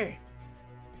feeling better.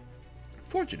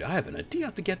 Fortunately, I have an idea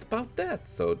to get about that,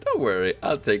 so don't worry,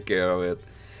 I'll take care of it.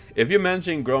 If you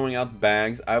mention growing out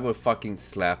bangs, I will fucking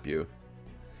slap you.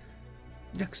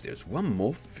 Next, there's one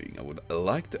more thing I would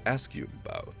like to ask you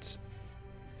about.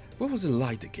 What was the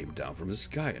light that came down from the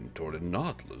sky and tore the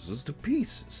Nautiluses to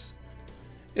pieces?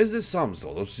 Is this some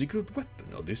sort of secret weapon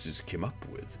Odysseus came up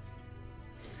with?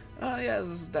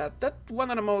 Yes, that's one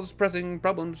of the most pressing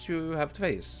problems you have to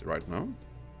face right now.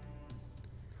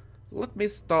 Let me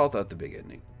start at the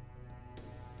beginning.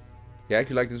 He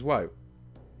actually liked his wife.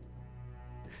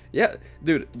 Yeah,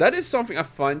 dude, that is something I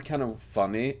find kind of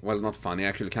funny. Well, not funny,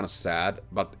 actually kind of sad.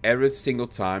 But every single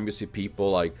time you see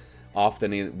people, like,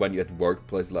 often when you're at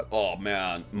workplace, like, "Oh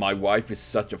man, my wife is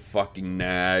such a fucking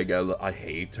nag. I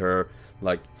hate her."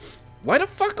 Like, why the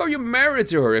fuck are you married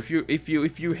to her if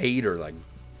you hate her? Like,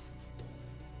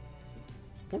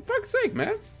 for fuck's sake,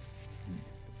 man,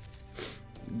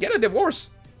 get a divorce.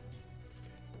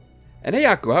 And hey,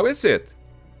 Aku, how is it?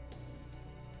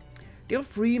 There are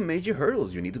 3 major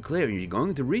hurdles you need to clear if you're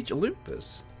going to reach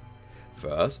Olympus.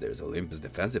 First, there's Olympus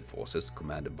Defensive Forces,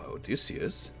 commanded by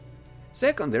Odysseus.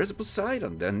 Second, there's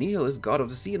Poseidon, the nihilist god of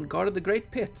the sea and god of the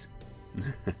great pit.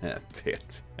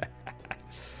 Pit.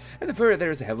 And the third,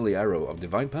 there's a heavenly arrow of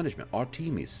divine punishment,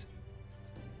 Artemis.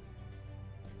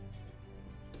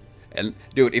 And,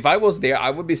 dude, if I was there, I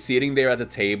would be sitting there at the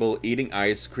table, eating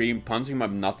ice cream, punching my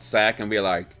nutsack, and be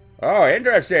like, "Oh,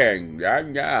 interesting.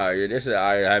 Yeah,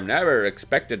 I have never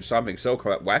expected something so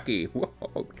wacky.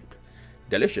 Whoa.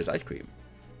 Delicious ice cream."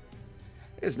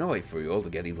 There's no way for you all to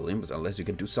get into Olympus unless you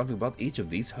can do something about each of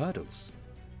these hurdles.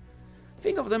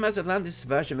 Think of them as Atlantis'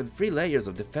 version of the 3 layers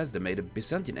of defense that made the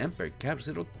Byzantine Empire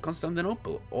capture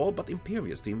Constantinople, all but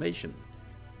impervious to invasion.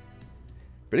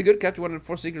 Pretty good, capture 1 of the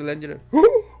 4 secret legendary.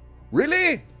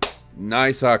 Really?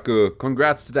 Nice, Haku.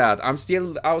 Congrats to that. I'm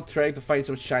still out trying to find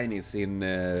some shinies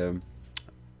in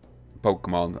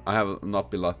Pokemon. I have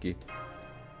not been lucky.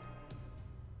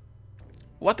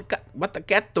 What the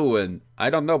cat doing? I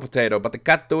don't know, Potato, but the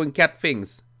cat doing cat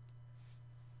things.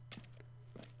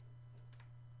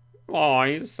 Oh,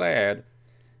 he's sad.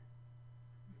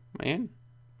 Man.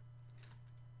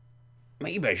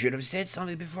 Maybe I should have said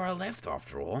something before I left,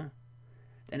 after all.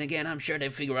 Then again, I'm sure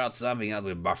they'd figure out something out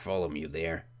with Bartholomew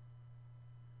there.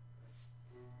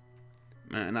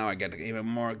 Man, now I got even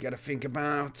more to think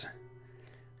about.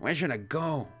 Where should I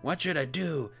go? What should I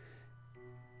do?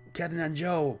 Captain and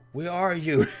Joe, where are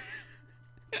you?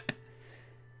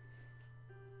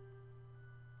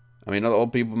 I mean, not all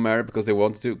people marry because they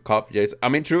want to copy Jason. I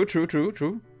mean,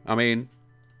 true. I mean,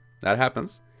 that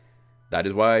happens. That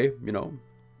is why, you know,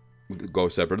 go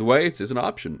separate ways is an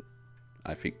option,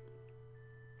 I think.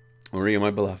 Maria, my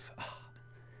beloved.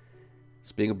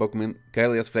 Speaking of Pokemon,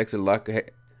 Kylie has flexed luck.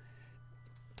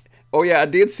 Oh yeah, I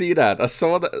did see that. I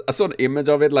saw an image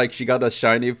of it, like she got a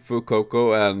shiny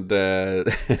Fuecoco and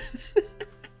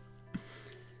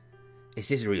Is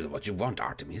this really what you want,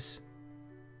 Artemis?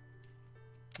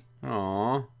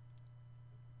 Aww.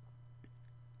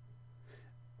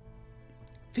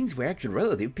 Things were actually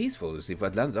relatively peaceful to see for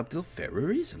Atlantis up till very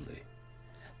recently.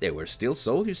 There were still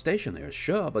soldiers stationed there,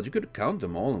 sure, but you could count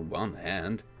them all on one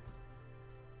hand.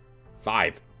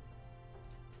 5.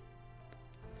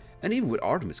 And even with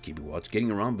Artemis keeping watch, getting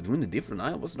around between the different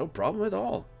islands was no problem at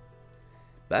all.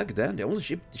 Back then, the only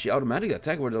ship she automatically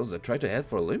attacked were those that tried to head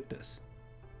for Olympus.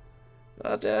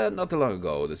 But not too long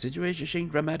ago, the situation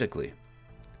changed dramatically.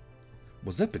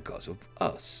 Was that because of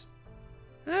us?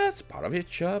 That's part of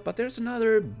it, sure, but there's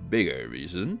another bigger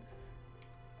reason.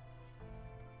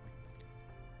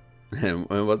 And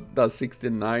what does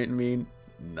 69 mean?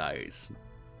 Nice.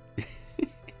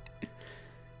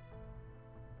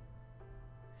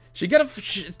 She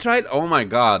tried. Oh my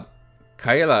god.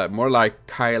 Kyla, more like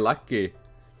Kylaki.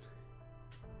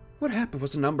 What happened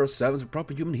was a number of sevens with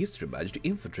proper human history managed to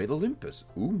infiltrate Olympus.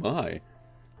 Oh my.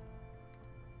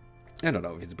 I don't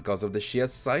know if it's because of the sheer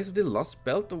size of the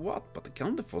Lostbelt or what, but the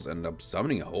counterforce ended up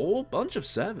summoning a whole bunch of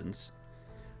sevens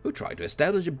who tried to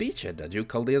establish a beachhead that you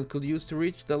Chaldeans could use to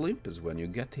reach the Olympus when you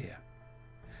get here.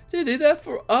 They did that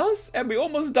for us, and we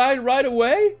almost died right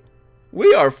away?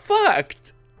 We are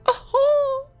fucked!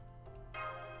 Oh!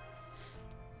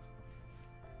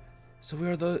 So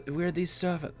we're these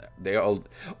servants. They are all...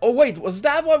 Oh wait, was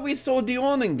that what we saw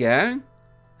Dion and gang?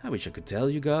 I wish I could tell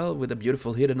you, girl, with the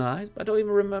beautiful hidden eyes, but I don't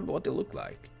even remember what they look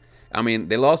like. I mean,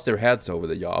 they lost their heads over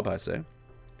the job, I say.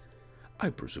 I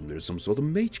presume there's some sort of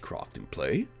magecraft in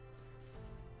play.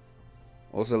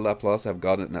 Also, Laplace have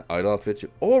gotten an idol outfit.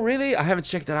 Oh, really? I haven't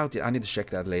checked that out yet. I need to check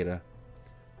that later.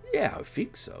 Yeah, I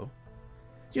think so.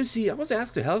 You see, I was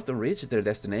asked to help them reach their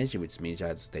destination, which means I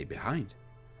had to stay behind.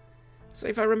 So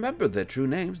if I remember their true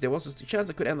names, there was a chance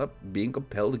I could end up being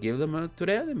compelled to give them to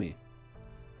the enemy.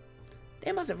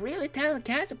 They must have really talented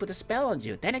cats to put a spell on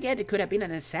you. Then again, it could have been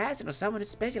an assassin or someone who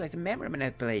specialized in memory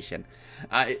manipulation.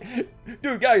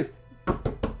 Dude, guys,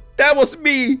 that was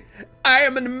me. I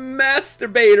am a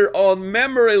masturbator on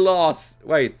memory loss.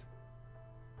 Wait.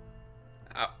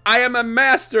 I am a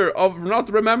master of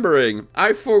not remembering.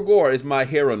 Forgore is my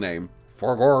hero name.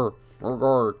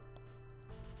 Forgore.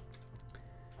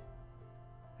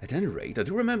 At any rate, I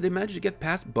do remember they managed to get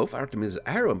past both Artemis'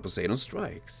 arrow and Poseidon's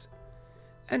strikes.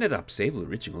 Ended up safely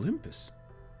reaching Olympus.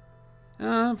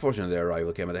 Unfortunately, their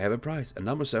arrival came at a heavy price, and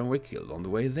number 7 were killed on the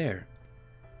way there.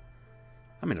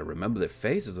 I mean, I remember their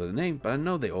faces or the name, but I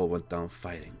know they all went down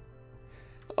fighting.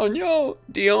 Oh no,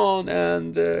 Dion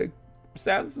and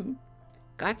Samson.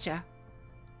 Gotcha.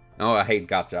 Oh, I hate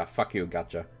gotcha. Fuck you,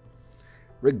 gotcha.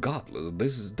 Regardless,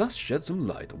 this does shed some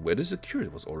light on where the security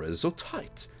was already so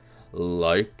tight.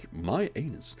 Like my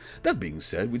anus. That being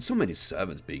said, with so many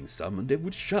servants being summoned, they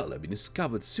would surely have been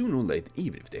discovered sooner or later,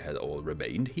 even if they had all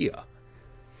remained here. And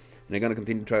they're gonna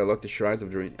continue to try to lock the shrines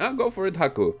of the ring. I'll go for it,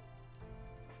 Haku.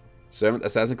 7th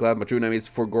Assassin Club, my true name is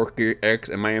LanokirX,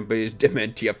 and my MP is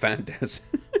Dementia Phantas.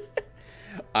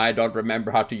 I don't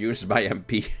remember how to use my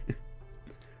MP.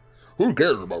 Who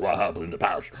cares about what happened in the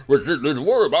past? We just need to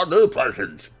worry about their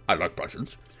presents. I like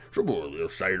presents. So we'll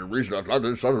say the reason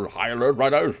Atlantis is on high alert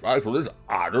right now is for this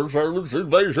other servants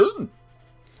invasion.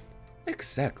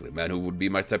 Exactly, man. Who would be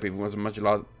my type if it wasn't much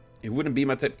long? It wouldn't be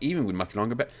my type even with much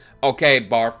longer back. Okay,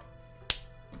 Barf.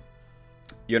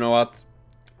 You know what?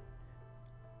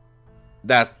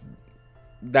 That's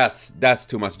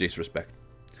too much disrespect.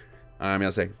 I'm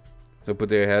gonna say. So put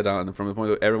their head on from the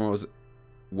point of everyone was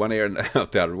one ear and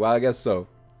out the other. Well, I guess so.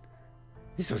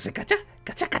 This was a gotcha.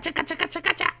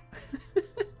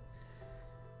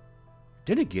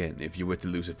 Then again, if you were to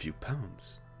lose a few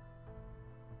pounds.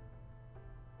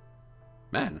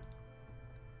 Man.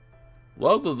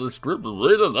 Was the descriptive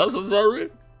really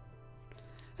necessary?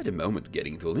 At the moment,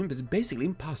 getting to Olympus is basically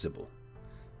impossible.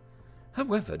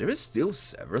 However, there is still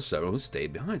several who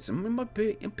stayed behind, so in my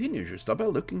opinion, you should start by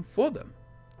looking for them.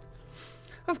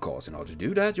 Of course, in order to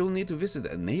do that, you'll need to visit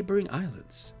the neighboring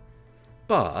islands.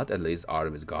 But at least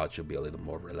Artemis' guard should be a little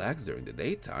more relaxed during the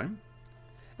daytime.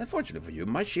 Unfortunately for you,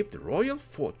 my ship, the Royal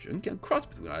Fortune, can cross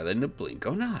between islands in a blink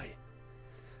of an eye.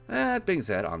 That being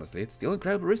said, honestly, it's still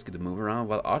incredibly risky to move around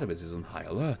while Artemis is on high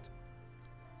alert.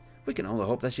 We can only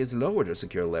hope that she has lowered her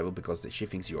security level because she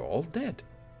thinks you're all dead.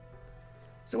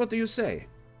 So what do you say?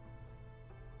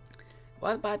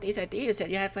 What about this idea you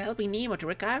said you had for helping Nemo to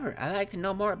recover? I'd like to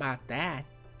know more about that.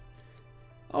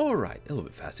 Alright, it'll be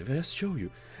fast if I just show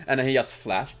you. And then he just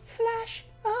flash. Flash!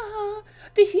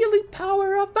 The healing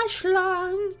power of my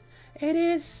schlong! It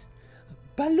is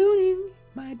ballooning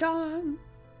my dong.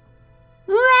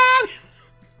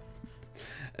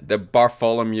 The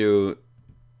Bartholomew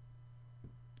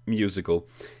musical.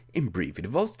 In brief, it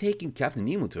involves taking Captain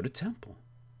Nemo to the temple.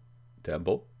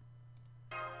 Temple?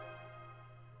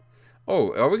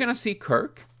 Oh, are we gonna see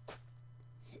Kirk?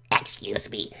 Excuse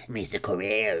me, Mr.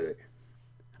 Courier.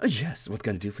 Yes, what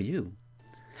can I do for you?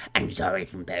 I'm sorry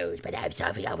to impose, but I have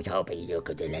something I was hoping you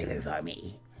could deliver for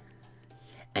me.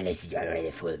 Unless you're already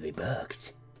fully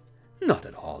booked. Not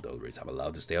at all. The only reason I'm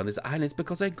allowed to stay on this island is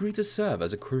because I agreed to serve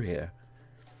as a courier.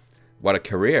 What a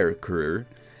career.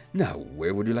 Now,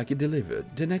 where would you like it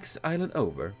delivered? The next island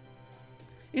over?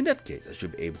 In that case, I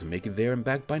should be able to make it there and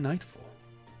back by nightfall.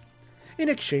 In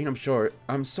exchange,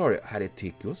 I'm sorry,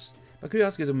 Atlantis, but could you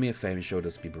ask you to do me a favor and show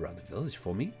those people around the village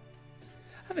for me?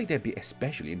 I think they'd be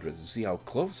especially interested to see how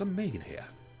clothes are made here.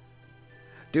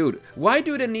 Dude, why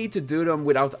do they need to do them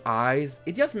without eyes?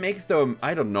 It just makes them,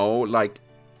 I don't know, like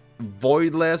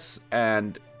voidless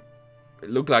and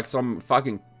look like some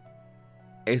fucking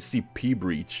SCP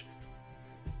breach.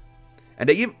 And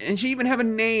she even have a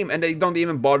name and they don't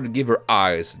even bother to give her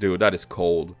eyes. Dude, that is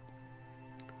cold.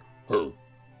 Oh.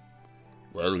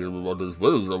 Well, given what these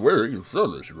wizards are wearing, you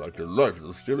certainly seem like their lives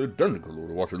are still identical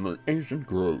to what's in the ancient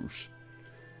groves.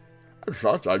 As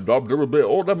such, I doubt there will be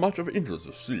all that much of interest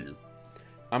to see.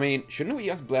 I mean, shouldn't we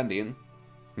just blend in?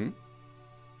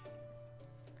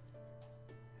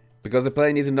 Because the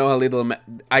player needs to know how little...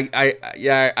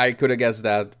 I could have guessed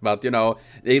that. But, you know,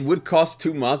 it would cost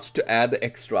too much to add the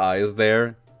extra eyes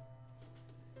there.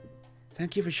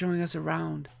 Thank you for showing us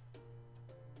around.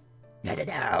 Not at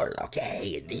all,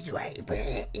 okay? This way,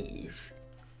 please.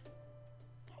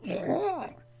 Yeah.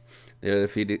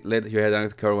 If you let your head down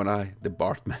to curve one eye. The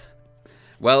Bartman.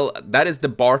 Well, that is the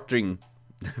bartering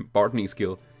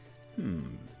skill.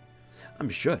 I'm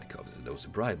sure it comes as no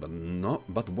surprise,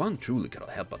 but one truly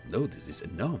cannot help but notice these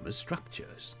enormous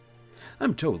structures.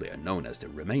 I'm told they are known as the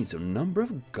remains of a number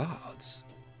of gods.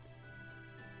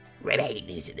 Remain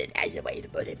isn't a nice way to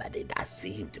put it, but it does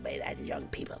seem to me that young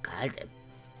people call them.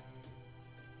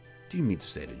 Do you mean to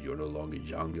say that you're no longer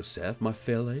young yourself, my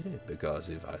fair lady? Because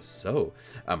if so,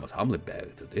 I must humbly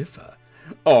beg to differ.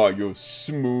 Oh, you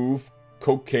smooth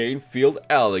cocaine-filled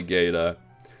alligator.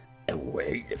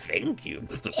 Well, thank you.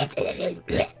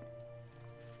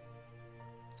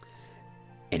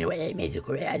 Anyway, Mr.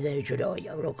 Courier, you should know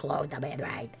your clothes are made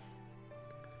right.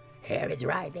 Here is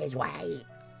right this way.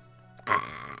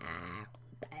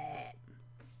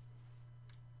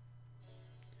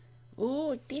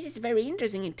 Oh, this is very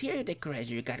interesting interior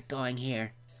decoration you got going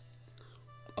here.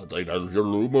 I think that is your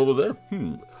room over there.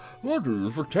 What do you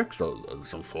use for textiles?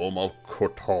 Some form of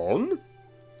cotton?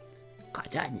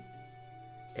 Cotton?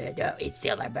 No, it's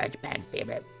silver birch bark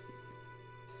fiber.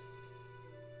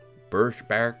 Birch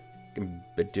bark and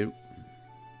badoo.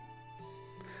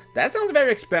 That sounds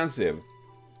very expensive.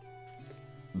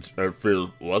 It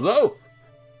feels what though?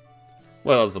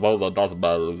 Well, I suppose that doesn't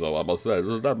matter, though, I must say.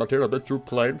 Isn't that material a bit too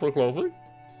plain for clothing?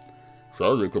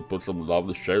 So you could put some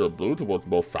lovely shade of blue towards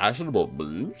more fashionable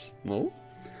beams, no?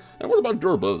 And what about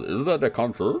durability? Is that a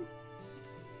concern?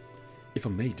 If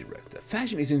I may, Director,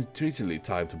 fashion is intrinsically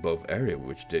tied to both area in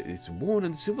which it's worn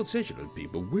and the civilization of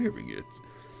people wearing it.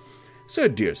 So I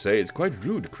dare say it's quite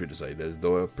rude to criticize it as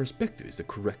though our perspective is the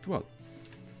correct one.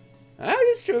 That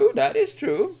is true, that is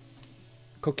true.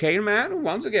 Cocaine Man,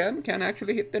 once again, can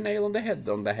actually hit the nail on the head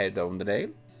on the nail.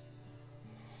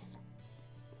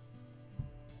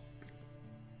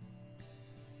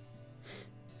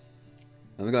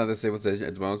 I'm gonna say what's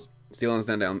at once. Still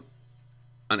understand that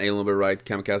unalienable right,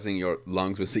 kamikazing your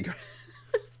lungs with cigarette.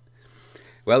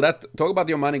 Well, talk about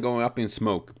your money going up in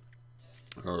smoke.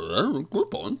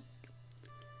 Good point.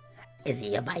 Is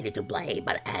he invited to play,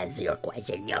 but answer your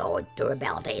question, no,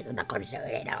 durability isn't a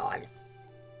concern at all.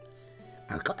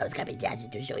 Our clothes can be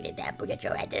adjusted to show the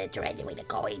temperature and the terrain with the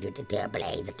going to the tail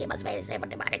blades to keep us very safe from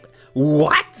the body.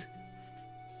 What?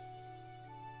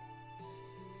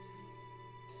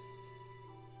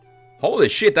 Holy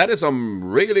shit, that is some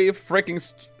really freaking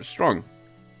strong.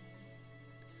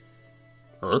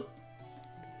 Huh?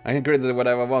 I can criticize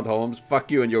whatever I want, Holmes.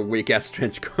 Fuck you and your weak ass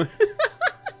trench coat.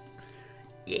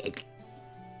 Yes.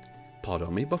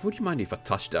 Pardon me, but would you mind if I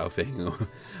touched that thing?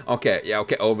 Okay, yeah,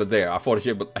 okay, over there. I thought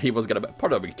he was gonna...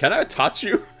 Pardon me, can I touch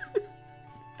you?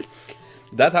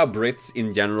 That's how Brits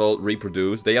in general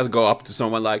reproduce. They just go up to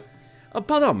someone like, oh,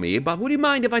 pardon me, but would you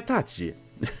mind if I touched you?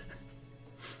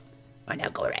 Oh, no,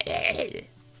 go right ahead.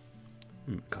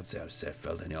 Can't say I've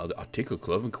felt any other article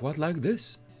clothing quite like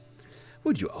this.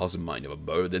 Would you also mind if I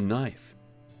borrowed a knife?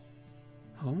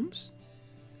 Holmes?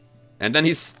 And then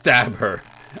he stabbed her.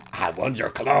 I want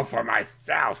your claw for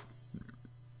myself.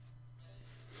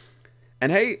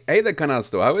 And hey there,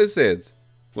 Canasto, how is it?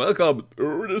 Welcome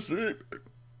to the sleep.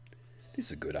 This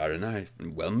is a good iron knife,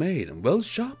 and well made, and well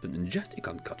sharpened, and yet it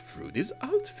can't cut through this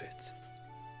outfit.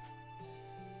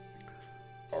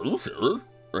 Are you serious?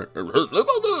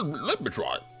 Let me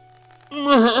try.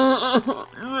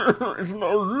 It's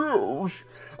no use.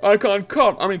 I can't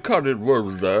cut. I mean, cut it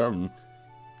worse there.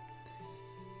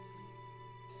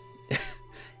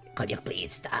 Could you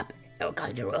please stop? You're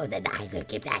going to ruin the knife. We'll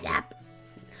keep that up.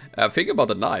 Think about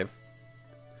the knife.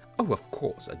 Oh, of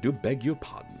course, I do beg your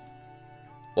pardon.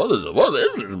 What is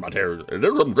this material? Is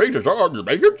there some great sword you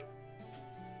make it?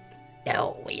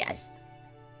 No, we just...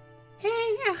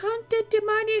 Hey, a hunted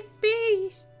demonic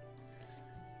beast.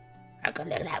 Oh, good,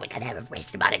 look at that. We can have a fresh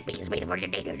demonic beast waiting for your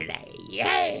dinner today.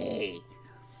 Yay!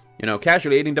 You know,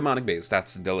 casually eating demonic beasts,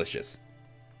 that's delicious.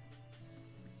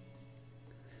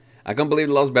 I can't believe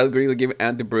the Lostbelt really give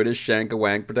anti-British shank a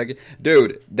wank protection.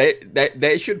 Dude,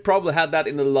 they should probably have that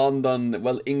in the London,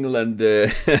 well, England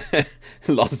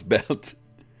Lostbelt.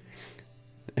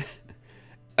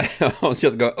 I was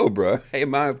just going, oh bro, hey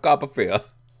man, cup of fear.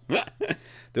 The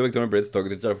Victorian Brits talking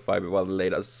to each other for 5 minutes while the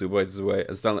lady as supervisors away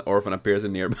and suddenly an orphan appears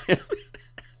in nearby.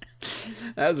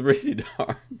 That's really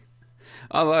dark.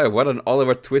 I like, what an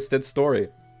Oliver Twisted story.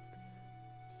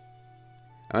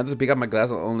 I wanted to pick up my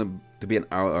glasses only to be an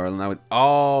hour early now.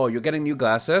 Oh, you're getting new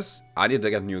glasses? I need to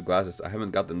get new glasses. I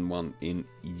haven't gotten one in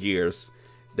years.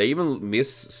 They even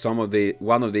miss some of the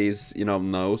one of these, you know,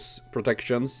 nose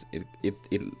protections.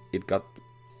 It got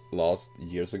lost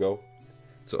years ago.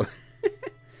 So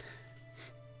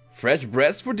fresh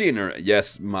breast for dinner.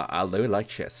 Yes, I do like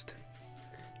chest.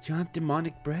 You want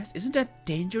demonic breast? Isn't that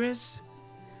dangerous?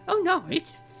 Oh no,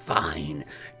 it's fine.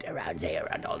 The rounds here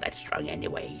aren't all that strong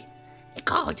anyway. The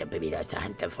gods have been able to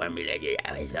hunt them for a million years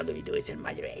as long as we do it in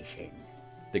moderation.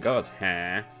 The gods,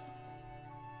 huh?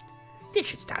 They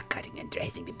should start cutting and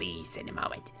dressing the beasts in a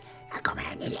moment. Now come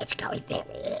on, let's go with them.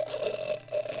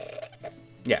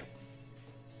 Yeah.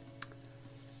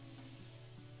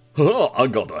 I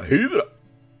got a Hydra.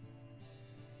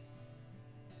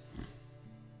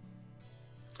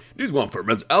 This one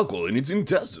ferments alcohol in its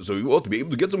intestines, so you ought to be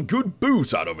able to get some good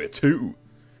booze out of it too.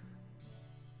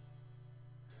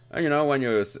 And you know, when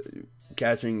you're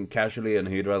catching casually an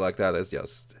Hydra like that, it's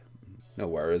just no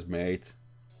worries, mate.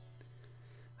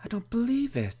 I don't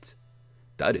believe it.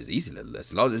 That is easily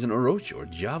less large than Orochi or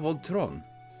Javoltron.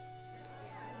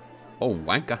 Oh,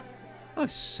 wanker. I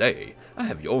say,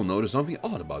 have you all noticed something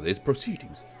odd about these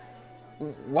proceedings?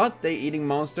 What? They eating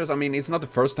monsters? I mean, it's not the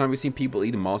first time we've seen people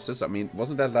eating monsters. I mean,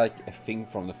 wasn't that like a thing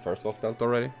from the first Lostbelt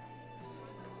already?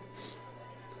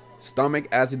 Stomach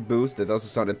acid boost, that doesn't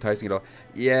sound enticing at all.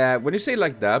 Yeah, when you say it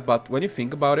like that, but when you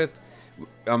think about it,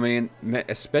 I mean,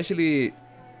 especially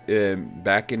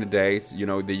back in the days, you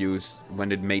know, they used, when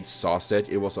they made sausage,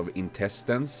 it was of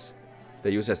intestines.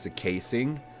 They used as the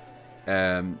casing.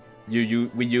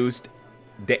 We used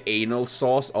the anal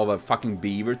sauce of a fucking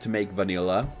beaver to make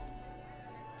vanilla.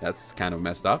 That's kind of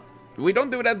messed up. We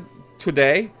don't do that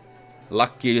today.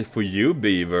 Lucky for you,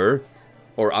 beaver.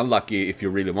 Or unlucky if you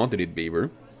really wanted it,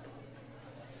 beaver.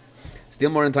 Still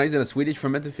more enticing than a Swedish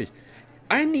fermented fish.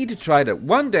 I need to try that.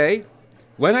 One day,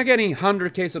 when I get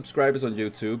 100k subscribers on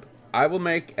YouTube, I will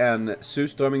make an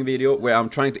surströmming video where I'm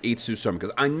trying to eat surströmming,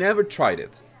 because I never tried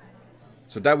it.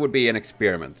 So that would be an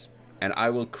experiment. And I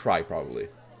will cry probably.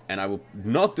 And I will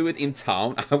not do it in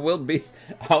town. I will be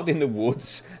out in the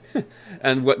woods.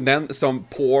 And then some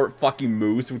poor fucking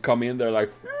moose would come in. They're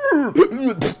like...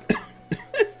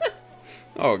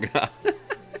 Oh god.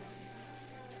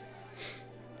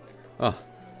 Oh.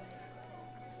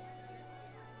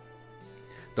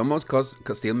 Domos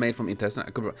still made from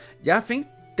intestine. Yeah, I think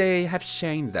they have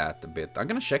changed that a bit. I'm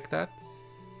gonna check that.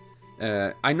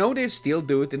 I know they still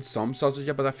do it in some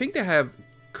sausage, but I think they have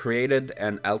created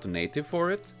an alternative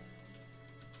for it.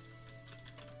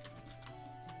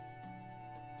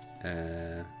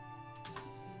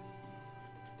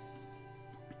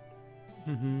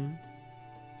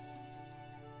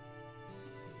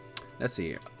 Let's see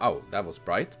here. Oh, that was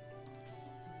bright.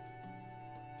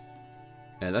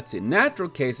 Let's see. Natural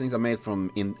casings are made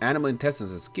from animal intestines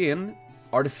and skin.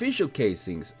 Artificial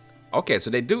casings. Okay,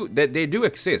 so they do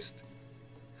exist.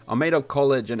 Are made of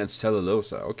collagen and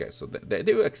cellulosa. Okay, so they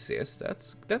do exist.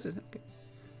 That's it. Okay.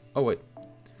 Oh wait.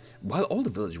 While all the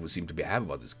villagers would seem to be happy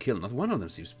about this kill, not one of them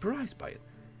seems surprised by it.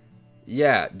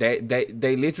 Yeah,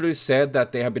 they literally said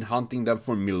that they have been hunting them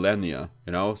for millennia.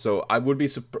 You know, so I would be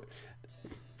surprised.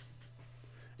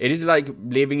 It is like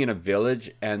living in a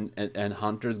village and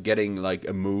hunters getting like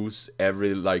a moose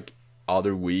every like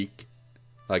other week.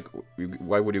 Like,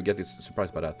 why would you get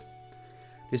surprised by that?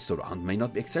 This sort of hunt may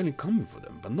not be exactly common for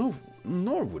them, but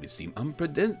nor would it seem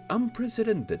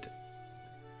unprecedented.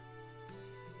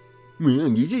 Well,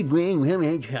 this is great. We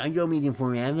haven't had Chandra meeting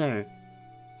forever.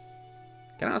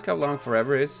 Can I ask how long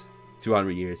forever is?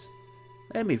 200 years.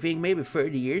 Let me think, maybe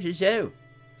 30 years or so.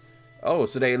 Oh,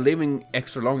 so they're living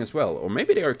extra long as well. Or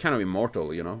maybe they are kind of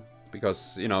immortal, you know?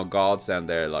 Because, you know, gods and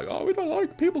they're like, oh, we don't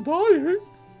like people dying.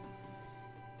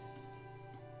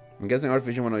 I'm guessing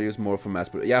artificial when I use more for mass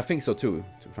production. Yeah, I think so too.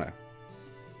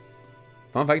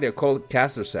 Fun fact, they're called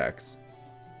caster sacks.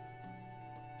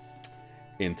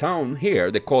 In town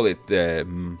here, they call it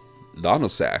Lano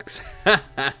sacks.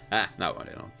 No,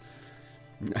 they don't.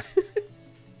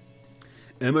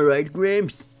 Am I right,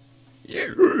 Gramps? Yeah,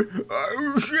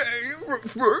 I was saying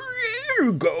 30 years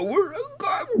ago when I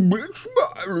got much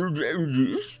smarter than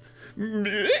this.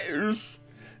 Yes.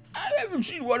 I haven't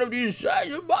seen one of these signs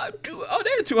in about Oh,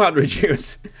 they're 200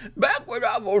 years. back when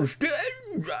I was 10,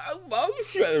 I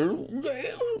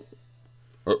myself.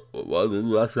 What did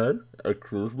you say?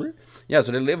 Excuse me? Yeah,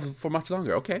 so they live for much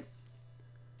longer. Okay.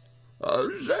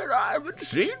 I said I haven't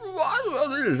seen one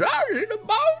of these signs in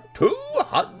about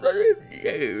 200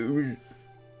 years.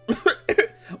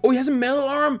 Oh, he has a metal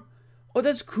arm. Oh,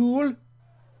 that's cool.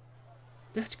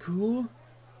 That's cool.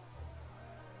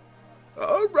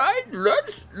 All right,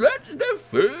 let's the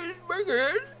feast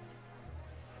begin.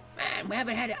 Man, we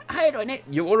haven't had a hide on it.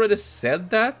 You already said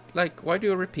that? Like, why do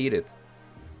you repeat it?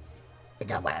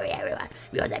 Don't worry, everyone.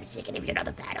 We always have chicken if you're not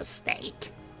a fan of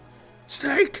steak.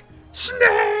 Snake!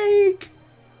 Snake!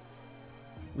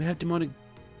 We have demonic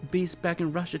beasts back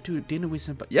in Russia too, didn't we,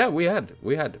 Senpai? Yeah, we had.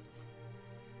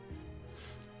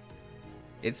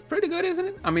 It's pretty good, isn't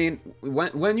it? I mean,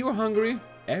 when you're hungry,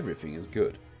 everything is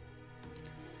good.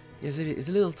 Yes, it's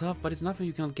a little tough, but it's nothing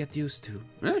you can't get used to.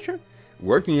 Yeah, sure.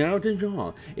 Working out and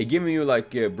yaw. It giving you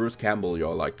like Bruce Campbell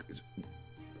yaw, like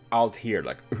out here,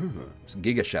 like it's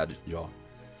Giga Shad yaw.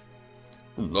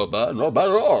 Not bad at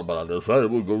all, but I decided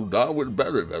it would go down with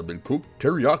better if it had been cooked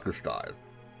teriyaki style.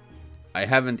 I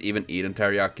haven't even eaten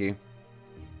teriyaki.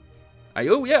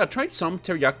 I tried some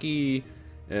teriyaki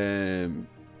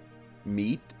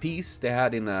meat piece they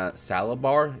had in a salad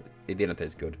bar. It didn't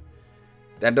taste good.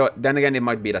 Then again, it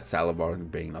might be that salad bar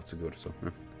being not so good. So.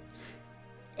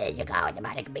 Here you go,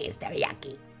 demonic beast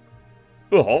teriyaki.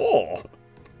 Oh,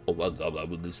 well, I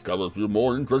will discover a few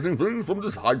more interesting things from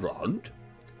this Hydra hunt.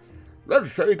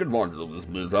 Let's take advantage of this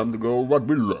meantime to go what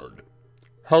we learned.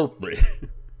 Help me.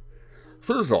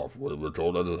 First off, we were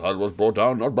told that this hut was brought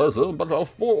down not by them, but by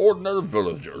 4 ordinary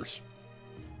villagers.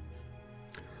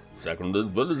 Second, this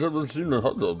village hasn't seen a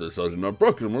hut of this size in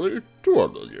approximately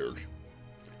 200 years.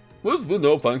 This we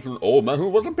know thanks to an old man who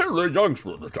was apparently a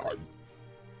youngster at the time.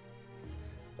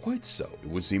 Quite so. It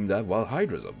would seem that while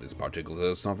hydras of this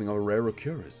particular is something of a rare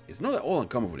occurrence, it's not at all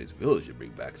uncommon for this village to bring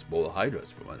back small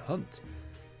hydras from a hunt.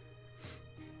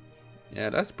 Yeah,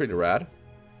 that's pretty rad.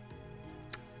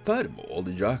 Furthermore, all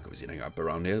the Jaka we seen up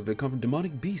around here will come from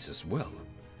demonic beasts as well.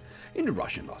 In the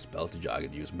Russian Lostbelt, the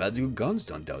Jaka used magical guns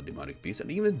to hunt down demonic beasts, and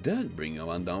even then bringing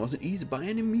one down wasn't easy by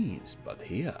any means. But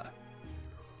here...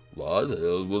 Well,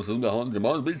 it will seem the hunt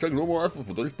demonic beasts take no more effort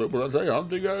for these people than say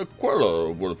hunting a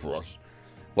Quella would for us.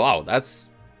 Wow, that's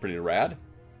pretty rad.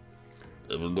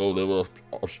 Even though they were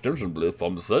ostensibly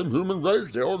from the same human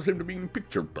race, they all seem to be in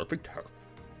picture-perfect health.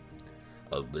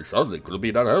 As they said, they could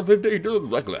be that healthy if they didn't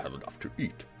regularly have enough to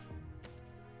eat.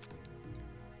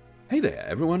 Hey there,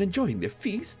 everyone enjoying their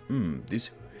feast? This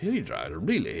hydra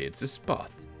really hits the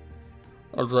spot.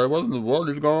 I say, what in the world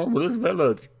is going on with this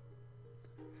village?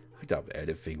 I doubt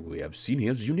anything we have seen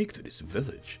here is unique to this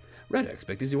village. Rather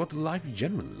expect to see what the life is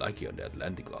generally like here on the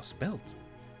Atlantic Lostbelt.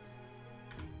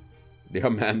 They are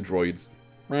mandroids.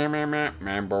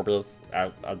 Man boobies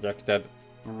ejected.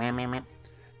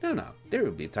 No, there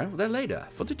will be time for that later.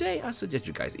 For today, I suggest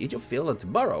you guys eat your fill, and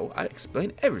tomorrow I'll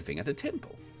explain everything at the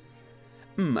temple.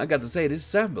 I got to say, this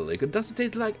sample liquor doesn't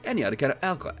taste like any other kind of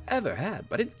alcohol I ever had,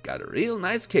 but it's got a real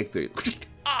nice kick to it.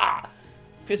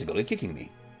 Physically kicking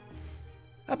me.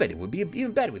 I bet it would be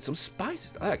even better with some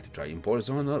spices. I like to try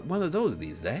importing one of those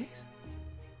these days.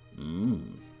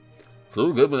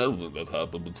 So given everything that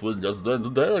happened between yesterday and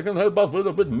today, I can help us feel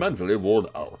a bit mentally worn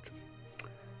out.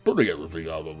 Putting everything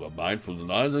out of my mind for the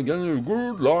night and getting a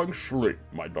good long sleep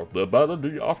might not be a bad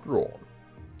idea after all.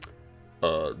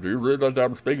 Do you realize that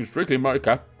I'm speaking strictly in my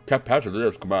capacity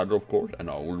as commander, of course, and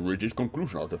I will reach this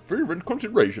conclusion out of fervent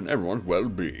consideration of everyone's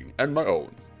well-being and my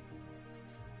own.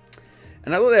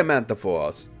 And hello there, Manta for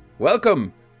us.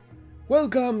 Welcome!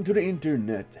 Welcome to the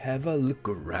internet. Have a look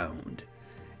around.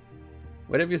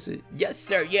 Whatever you say. Yes,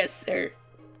 sir. Yes, sir.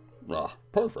 Ah,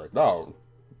 perfect. Now,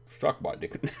 suck my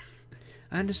dick.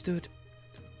 I understood.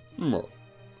 Well,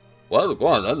 go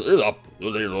on then. Eat up.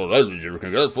 You need all energy you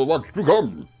can get for what's to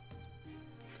come.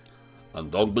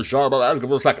 And don't be shy about asking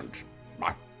for seconds.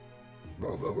 Bye.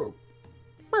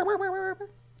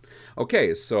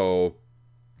 Okay, so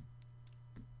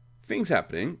things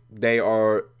happening. They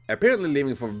are apparently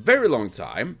living for a very long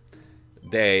time.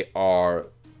 They are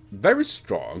very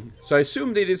strong. So I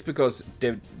assume it is because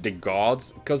the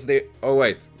gods, because they, oh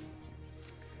wait.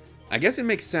 I guess it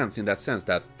makes sense in that sense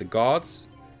that the gods,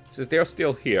 since they are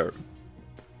still here,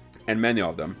 and many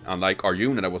of them, unlike our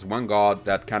unit, that was one god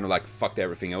that kind of like fucked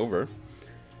everything over.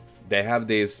 They have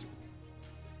this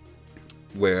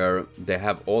where they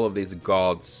have all of these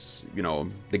gods, you know,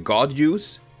 the god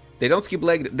use. They don't skip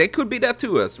leg. They could be that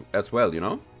too as well, you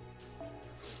know.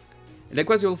 And the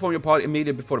quest will form your party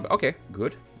immediately before the... Okay,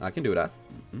 good. I can do that.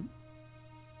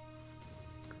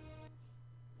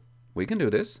 We can do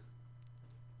this.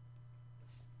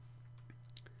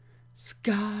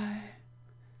 Sky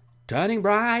turning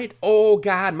bright. Oh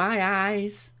God, my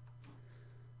eyes.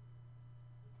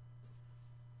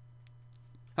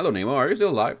 Hello, Nemo. Are you still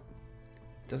alive?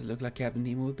 Doesn't look like Captain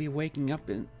Nemo will be waking up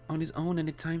on his own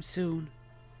anytime soon.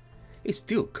 He's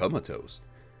still comatose.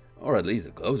 Or at least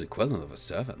the close equivalent of a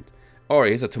servant. Or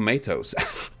he's a tomatoes.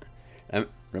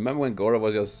 Remember when Gora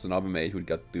was just a snobby mate who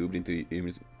got duped into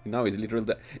him? Now he's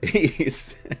literally...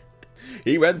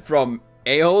 He went from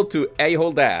a-hole to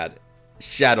a-hole dad.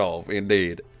 Shadow,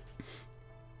 indeed.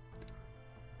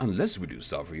 Unless we do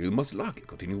suffer, you must likely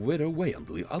continue with our way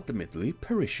until he ultimately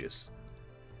perishes.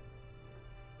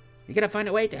 You gotta find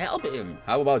a way to help him.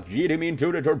 How about yeet him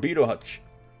into the torpedo hutch?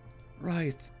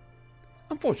 Right.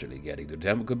 Unfortunately, getting to the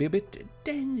temple could be a bit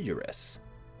dangerous.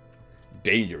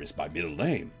 Danger is my middle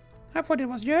name. I thought it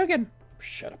was Jürgen.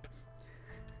 Shut up.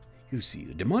 You see,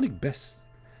 the demonic beasts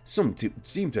seem to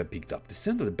have picked up the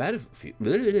scent of the battlefield.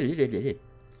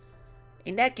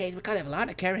 In that case, we can't have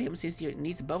Lana carry him since he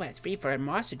needs both hands free for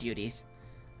master duties.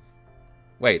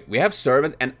 Wait, we have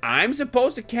servants and I'm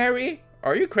supposed to carry?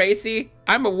 Are you crazy?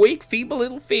 I'm a weak, feeble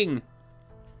little thing.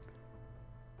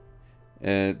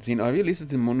 Have you listened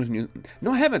to Mono's news?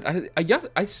 No, I haven't.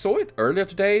 I saw it earlier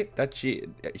today that she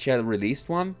had released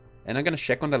one, and I'm gonna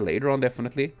check on that later on,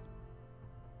 definitely.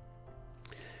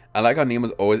 I like how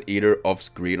Nemo's always either off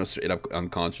screen or straight up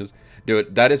unconscious.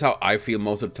 Dude, that is how I feel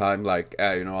most of the time. Like,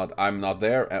 you know what? I'm not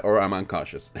there, or I'm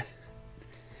unconscious.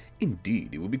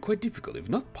 Indeed, it would be quite difficult, if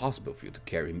not possible, for you to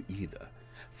carry him either,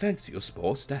 thanks to your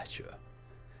small stature.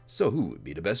 So who would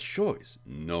be the best choice?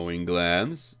 Knowing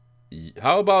glance?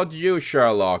 How about you,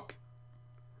 Sherlock?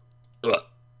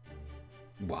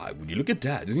 Why, would you look at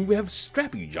that? Doesn't we have a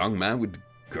strapping young man with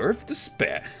girth to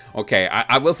spare? Okay,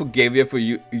 I will forgive you for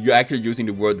you actually using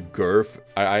the word girth.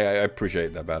 I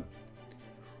appreciate that, man.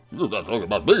 You're not talking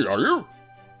about me, are you?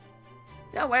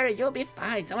 Don't worry, you'll be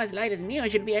fine. Someone as light as Neo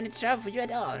shouldn't be any trouble for you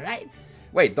at all, right?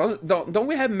 Wait, don't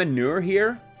we have Manure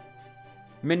here?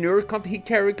 Manure can't he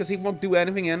carry because he won't do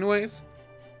anything anyways?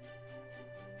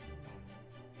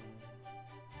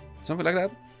 Something like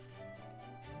that?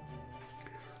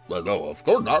 Well, no, of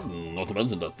course not. Not to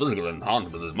mention the physical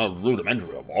enhancement is most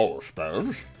rudimentary of all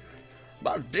spells.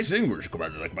 But distinguished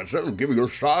commander like myself, giving your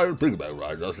side piggyback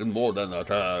rides us in more than that,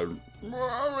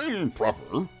 well,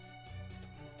 improper.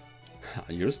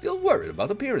 You're still worried about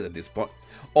the period at this point.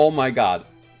 Oh my god.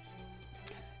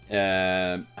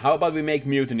 How about we make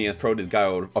mutiny and throw this guy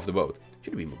off the boat?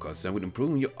 Should be more concerned with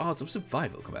improving your odds of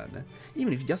survival, Commander.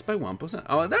 Even if just by 1%.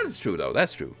 Oh, that's true, though.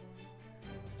 That's true.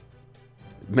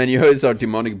 Manure is our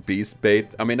demonic beast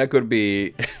bait. I mean, that could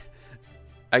be...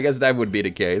 I guess that would be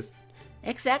the case.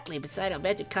 Exactly. Besides, I'll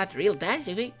bet you cut real dash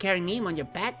if you're carrying him on your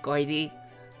back, Goity.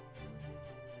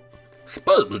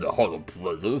 Spare me the hollow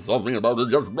praises. Something about it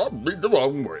just rubbed me the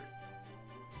wrong way.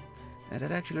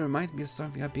 That actually reminds me of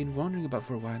something I've been wondering about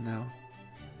for a while now.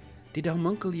 Did the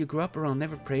homuncle you grew up around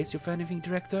never praise you for anything,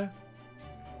 Director?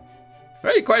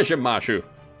 Great question, Mashu.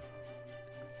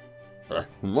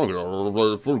 Monkeys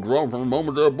are full grown from the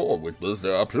moment they're born. With this,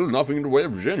 they're absolutely nothing in the way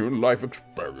of genuine life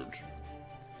experience.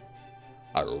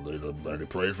 I don't need any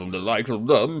praise from the likes of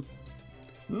them.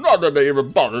 Not that they even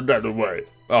bothered anyway.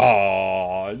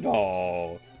 Oh,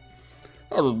 no.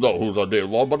 I don't know whose idea it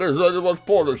was, but they said it was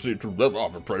policy to never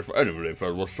offer praise for anybody if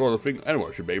it was sort of thing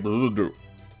anyone should be able to do.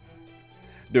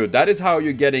 Dude, that is how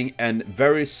you're getting a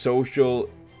very social,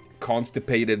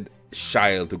 constipated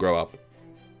child to grow up.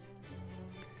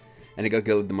 And he got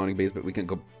killed with demonic beast, but we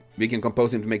can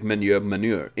compose him to make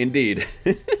manure. Indeed.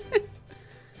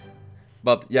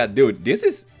 But yeah, dude, this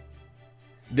is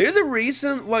There's a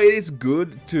reason why it is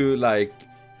good to, like,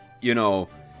 you know,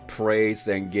 praise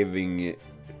and giving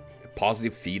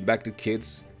positive feedback to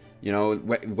kids. You know,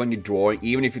 when you're drawing,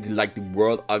 even if it's like the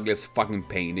world's ugliest fucking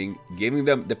painting, giving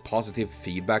them the positive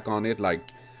feedback on it, like,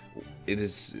 it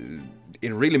is,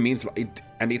 it really means it,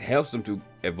 and it helps them to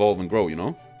evolve and grow, you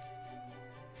know?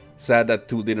 Sad that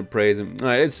Tool didn't praise him. No,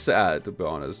 it's sad, to be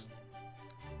honest.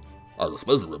 I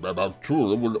especially remember how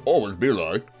Tool would always be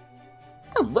like,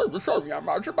 I'm very sorry, I'm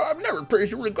Roger, but I've never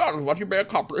praised you regardless of what you may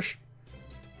accomplish.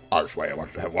 I swear,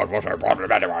 what's your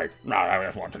problem anyway? No, I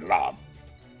just want to laugh.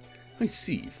 I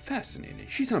see, fascinating.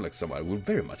 She sounds like someone I would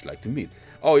very much like to meet.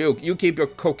 Oh, you keep your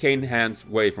cocaine hands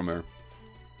away from her.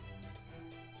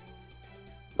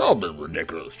 Don't be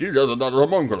ridiculous. She's just another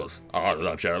homunculus. I do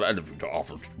not have anything to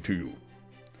offer to you.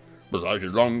 Besides,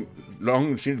 she's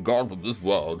long since gone from this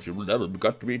world. She will never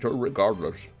get to meet her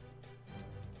regardless.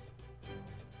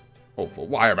 Oh,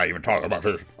 why am I even talking about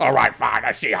this? All right, fine.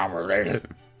 I see how it is.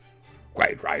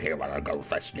 Wait right here while I go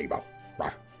fetch Nemo.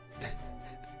 Right.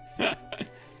 I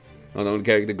don't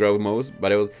character grow most,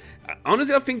 but it was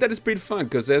honestly I think that is pretty fun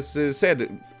because as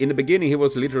said in the beginning he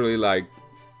was literally like,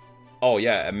 oh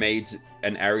yeah, a mage,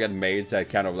 an arrogant mage that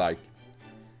kind of like,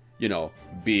 you know,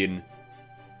 being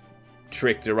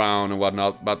tricked around and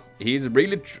whatnot, but he's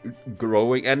really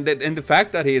growing, and the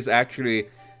fact that he's actually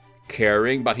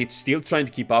caring, but he's still trying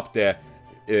to keep up the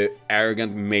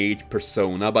arrogant mage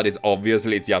persona, but it's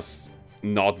obviously it's just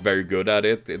not very good at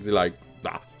it. It's like,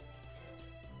 ah.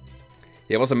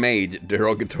 He was a mage,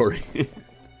 derogatory.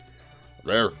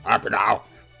 There, happy now.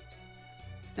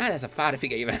 Now that's a father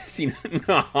figure you've ever seen.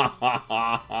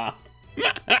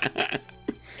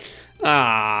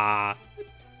 Ah.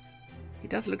 He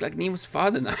does look like Nemo's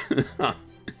father now.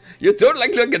 You don't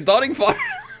like a Goddarting father.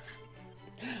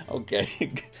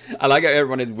 Okay. I like how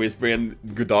everyone is whispering,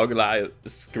 Godog like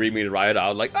screaming right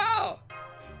out, like, oh!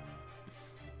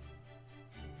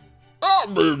 Oh,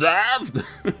 be daft!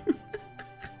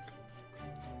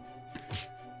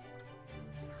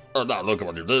 Oh, now look at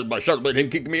what you did. My shot made him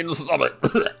kick me in the stomach.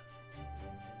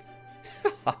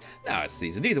 Now I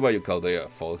see. So these are what you call the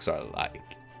folks are like.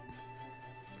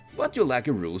 What you lack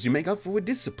in rules, you make up for with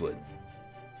discipline.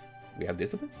 We have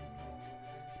discipline?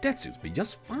 That suits me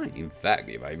just fine. In fact,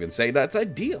 if I even say that's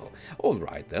ideal.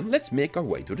 Alright then, let's make our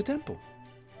way to the temple.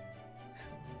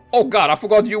 Oh god, I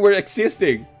forgot you were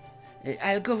existing.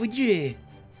 I'll go with you.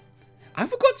 I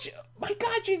forgot my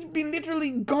god, she's been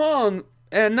literally gone.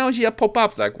 And now she pop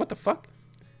up like, what the fuck?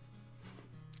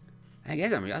 I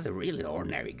guess I'm just a really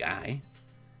ordinary guy.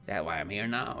 That's why I'm here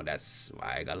now. That's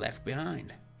why I got left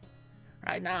behind.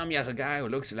 Right now, I'm just a guy who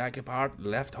looks like a part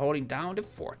left holding down the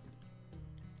fort.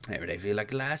 Every day feels like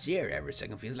the last year. Every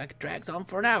second feels like it drags on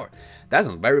for an hour. That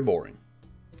sounds very boring.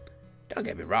 Don't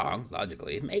get me wrong.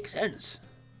 Logically, it makes sense.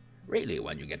 Really,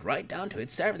 when you get right down to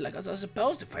it, servants like us are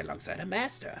supposed to fight alongside a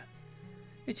master.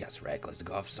 It's just reckless to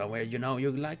go off somewhere you know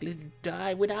you're likely to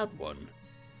die without one.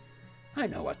 I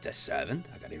know what the servant,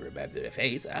 I got it rubbed in the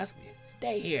face, asked me.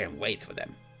 Stay here and wait for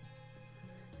them.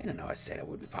 And I know I said it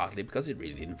would be partly because it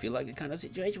really didn't feel like the kind of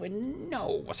situation where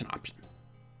no was an option.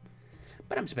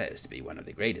 But I'm supposed to be one of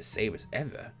the greatest savers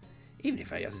ever, even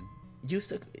if I just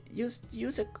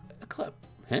use a club.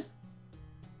 Huh?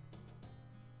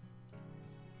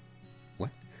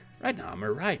 What? Right now I'm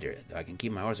a rider, though I can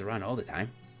keep my horse around all the time.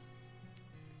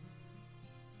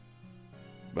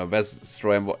 But best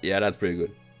throw, yeah, that's pretty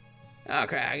good. Oh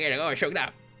crap, I gotta go, choked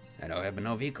up. I don't have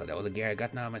no vehicle, the only gear I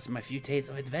got now is my few tastes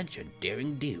of adventure,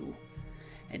 daring do.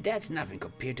 And that's nothing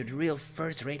compared to the real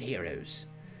first-rate heroes.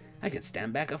 I can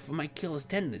stand back up for my killer's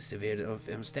tendency severe of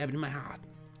him stabbing in my heart.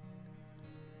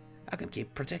 I can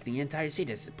keep protecting the entire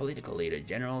city as a political leader,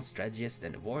 general, strategist,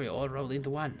 and a warrior all rolled into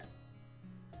one.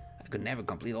 I could never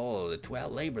complete all of the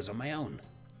 12 labors on my own.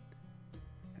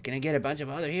 Can I get a bunch of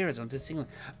other heroes on this single?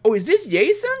 Oh, is this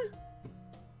Jason?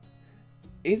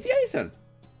 It's Jason.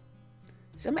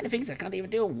 So many things I can't even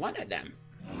do one of them.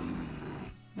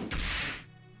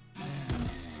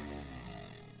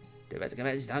 The best I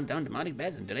is hunt down demonic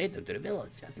bears and donate them to the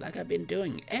village, just like I've been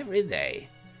doing every day.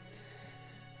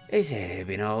 They say there have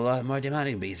been a lot more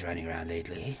demonic beasts running around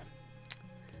lately.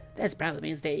 That probably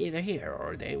means they're either here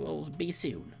or they will be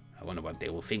soon. I wonder what they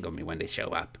will think of me when they show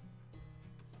up.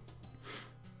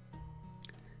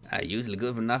 I usually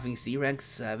good for nothing C-rank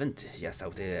servant, just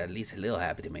hope they're at least a little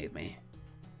happy to meet me.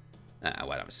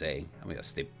 What I'm saying,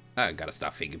 I gotta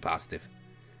stop thinking positive.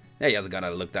 They just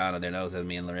gotta look down on their nose at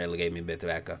me and relegate me a bit to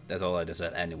back up. That's all I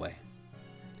deserve anyway.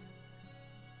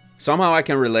 Somehow I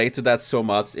can relate to that so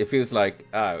much. It feels like,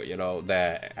 you know,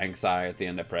 the anxiety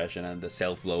and depression and the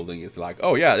self-loathing is like,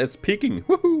 oh yeah, it's peaking,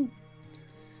 woohoo!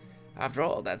 After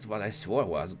all, that's what I swore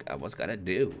I was gonna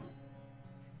do.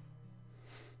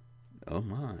 Oh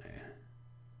my.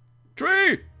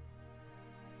 Tree!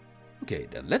 Okay,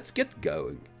 then let's get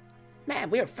going. Man,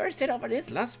 we were first hit over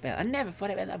this Lostbelt. I never thought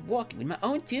I'd end up walking with my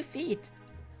own 2 feet.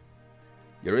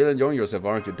 You're really enjoying yourself,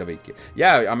 aren't you, Daviki?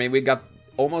 Yeah, I mean, we got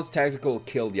almost tactical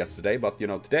killed yesterday, but you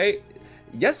know,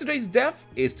 yesterday's death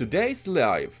is today's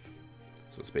life,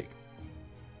 so to speak.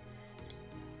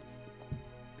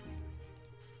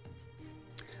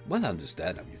 Well, I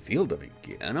understand how you feel,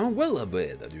 Daviki, and I'm well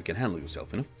aware that you can handle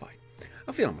yourself in a fight.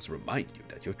 I feel I must remind you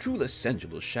that you're truly essential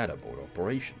to Shadowboard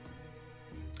operation.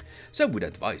 So I would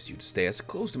advise you to stay as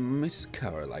close to Miss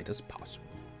Carolite as possible.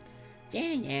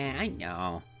 Yeah, I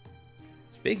know.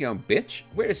 Speaking of bitch,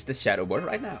 where is the Shadowboard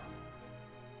right now?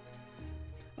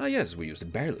 Ah yes, we use the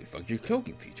barely functioning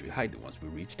cloaking feature to hide it once we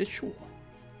reach the shore.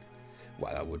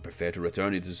 While I would prefer to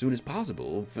return it as soon as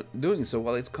possible, doing so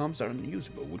while its comms are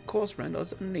unusable would cause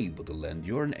us unable to lend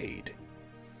you an aid.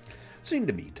 So in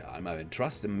the meantime, I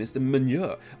entrust Mr.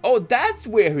 Manure. Oh, that's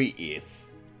where he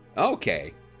is!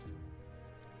 Okay.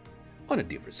 On a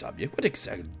different subject, what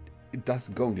exactly does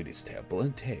going to this temple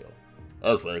entail?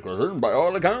 As for Nicholson, by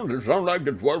all accounts, it sounds like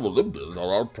the 12 Olympus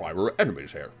are our primary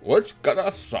enemies here, which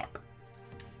gonna suck.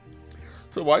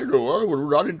 So why do I would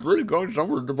not really going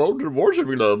somewhere devoted to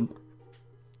worshiping them?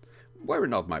 Worry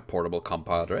not, my portable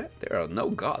compadre. There are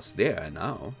no gods there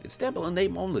now. It's temple in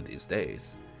name only these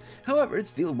days. However,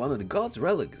 it's still one of the gods'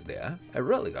 relics there. A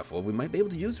relic I thought we might be able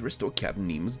to use to restore Captain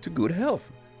Nemo to good health.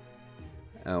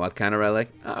 What kind of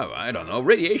relic? Oh, I don't know.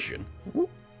 Radiation.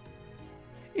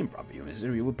 In proper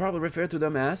humanism, you would probably refer to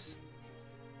them as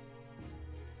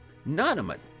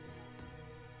Nanomat.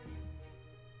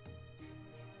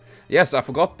 Yes, I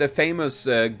forgot the famous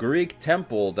Greek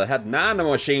temple that had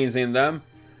nanomachines in them.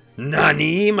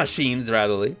 Nani machines,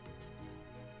 rather.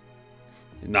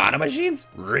 Nanomachines?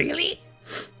 Really?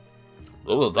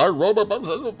 Those are robots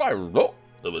and the virus. No,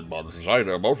 the modern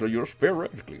society are mostly used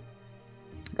theoretically.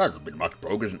 There hasn't been much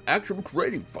progress in actually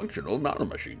creating functional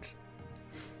nanomachines.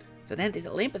 So then this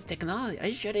Olympus technology, are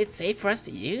you sure it's safe for us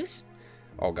to use?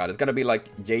 Oh god, it's gonna be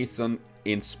like Jason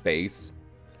in space.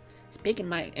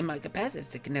 Speaking in my capacity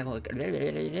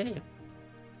technology.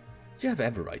 You have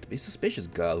every right to be a suspicious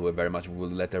girl who very much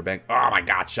would let her bang. Oh my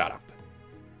god, shut up.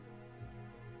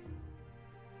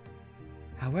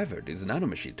 However, this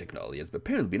nanomachine technology has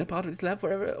apparently been a part of this lab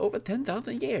for over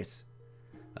 10,000 years.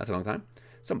 That's a long time.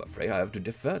 So I'm afraid I have to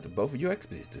defer to both of your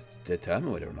expertise to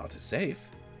determine whether or not it's safe.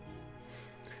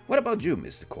 What about you,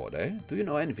 Mr. Corday? Do you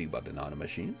know anything about the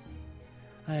nanomachines?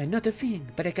 Not a thing,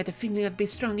 but I got a feeling I'd be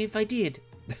strong if I did.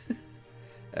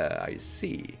 I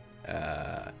see.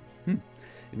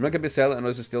 It might be sell and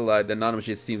also still the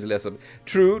nanomachine seems less of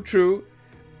true.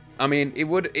 I mean, it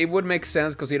would make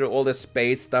sense considering all the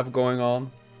space stuff going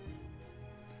on.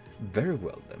 Very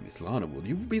well then, Miss Lana, will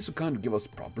you be so kind to give us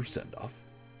proper send-off?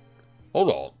 Hold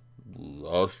on,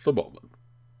 just a moment.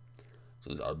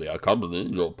 Since I'll be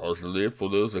accompanying you personally for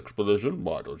this expedition,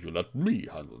 why don't you let me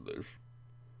handle this?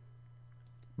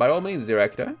 By all means,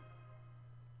 Director.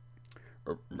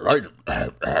 Right.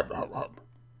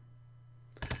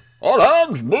 All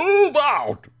hands, move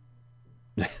out!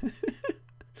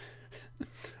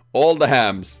 All the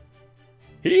hams.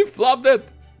 He flubbed it.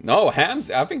 No, hams?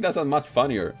 I think that's much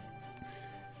funnier.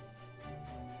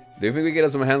 Do you think we get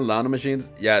some hand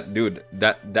nanomachines? Yeah, dude,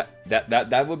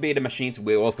 that would be the machines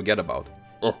we all forget about.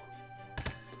 Oh.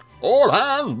 All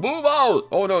hands, move out!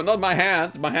 Oh no, not my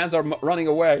hands. My hands are running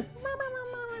away.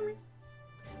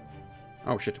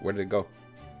 Oh shit, where did it go?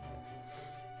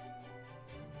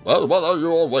 Well, what are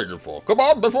you all waiting for? Come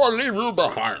on before I leave you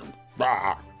behind.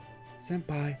 Ah.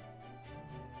 Senpai.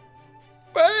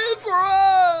 Wait for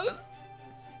us!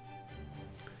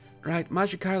 Right,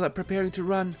 Master Carla preparing to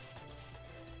run.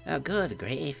 Oh, good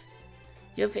grief.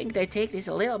 You think they take this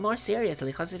a little more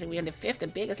seriously, considering we're in the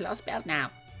 5th biggest Lostbelt now?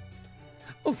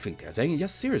 Oh, I think they're taking it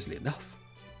just seriously enough.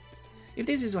 If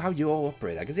this is how you all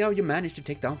operate, I can see how you managed to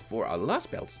take down 4 other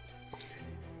Lostbelts.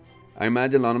 I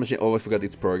imagine nanomachine always forgot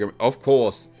its programming. Of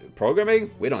course. Programming?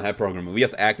 We don't have programming. We're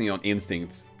just acting on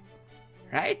instincts.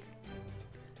 Right?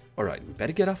 Alright, we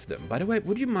better get off them. By the way,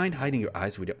 would you mind hiding your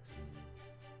eyes with your...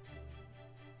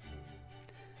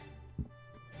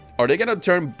 Are they gonna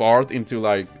turn Bart into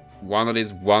like one of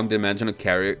these one-dimensional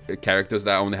characters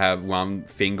that only have one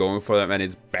thing going for them and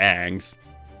it's bangs?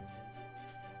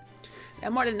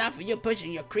 Now more than enough of you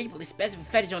pushing your creepily specific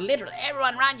fetish on literally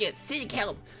everyone around you. Seek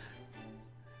help.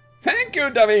 Thank you,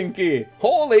 Da Vinci!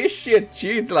 Holy shit,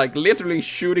 she's like literally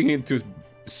shooting into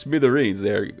smithereens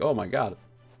there. Oh my god.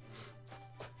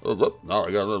 Oh, now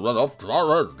I gotta run off to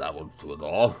our end. That one's to it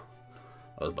all.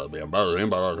 That's about to be embarrassing,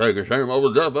 but I'll take a shame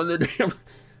over death and the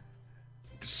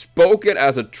Spoken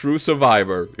as a true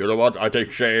survivor. You know what? I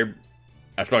take shame.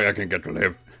 As long as I can get to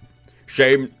live.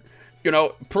 Shame. You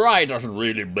know, pride doesn't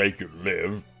really make you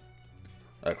live.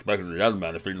 I expected the young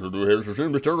man to do his to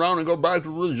simply turn around and go back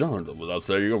to the genre without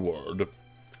saying a word.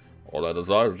 All that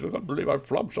aside, I still can't believe I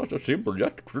flopped such a simple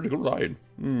yet critical line.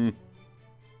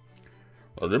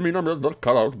 Does it mean I'm just not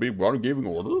cut out to be one giving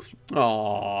orders?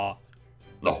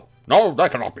 No,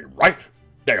 that cannot be right.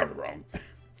 They are wrong.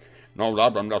 No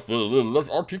doubt I'm just a little less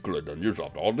articulate than you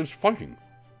after all this fighting.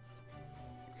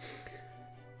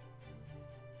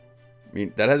 I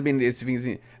mean, that has been this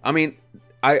thing. I mean,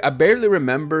 I barely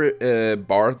remember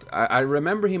Bart. I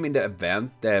remember him in the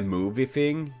event, the movie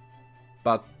thing,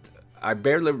 but I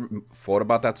barely thought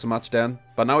about that so much then.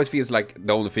 But now it feels like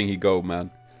the only thing he go,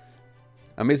 man.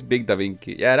 I miss Big Da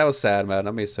Vinci. Yeah, that was sad, man.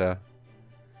 I miss her.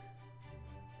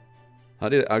 How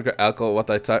did alcohol? What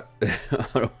I type?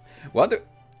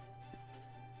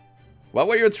 What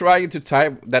were you trying to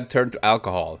type that turned to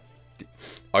alcohol?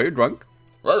 Are you drunk?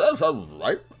 Well, that sounds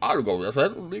right. I'll go with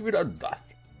it and leave it at that.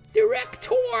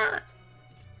 Director!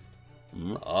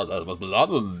 That must be a lot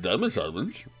of them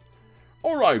servants.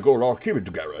 Alright, go on, keep it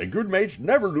together. Good mates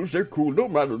never lose their cool no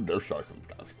matter their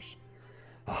circumstances.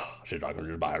 Since I can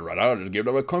just buy it right out, just give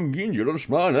them a congenial little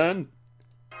smile and...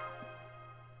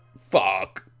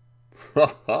 Fuck!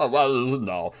 What is it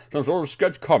now? Some sort of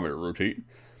sketch comedy routine?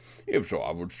 If so,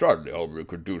 I would certainly hope you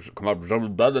could come up with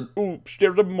something better than oops,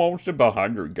 there's a monster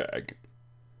behind your gag.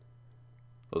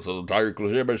 That's an entire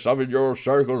cliche by stuff in your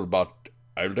circles, but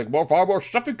I'll take far more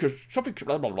suffix,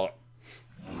 blah blah blah.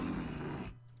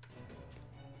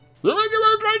 You think you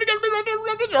were trying to get me not to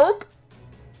run the joke?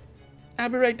 I'll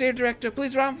be right there, Director.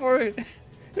 Please run for it.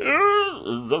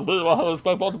 Just be my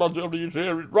fault about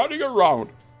the running around.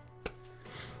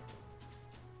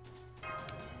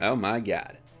 Oh my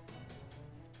god.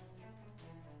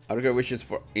 Other wishes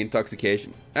for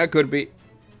intoxication. That could be.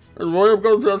 And why I'm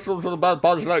going to have some sort of bad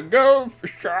punch like go for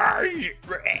charge.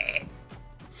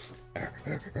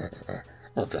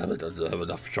 Oh damn it, I don't have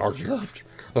enough charge left.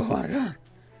 Oh my god.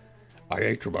 I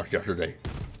ate too much yesterday.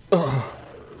 I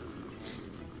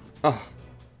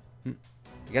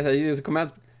guess I use the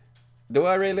commands. Do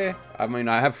I really? I mean,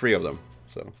 I have 3 of them,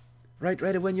 so. Right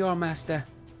ready when you are, Master.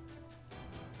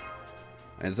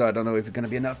 And so I don't know if it's gonna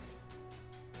be enough.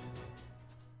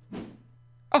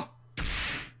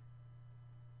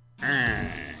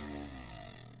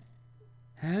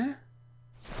 Huh?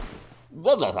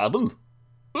 What just happened?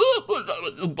 A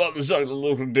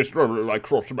little disturbing like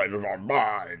cross tomatoes on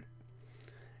mine.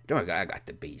 Don't worry, I got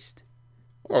the beast.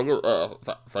 Well,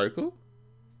 thank you.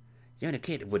 You're the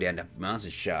kid would end up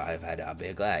monster shy if I had a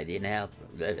big eye. Didn't help.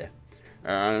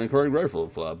 I'm very grateful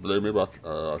for that, believe me, but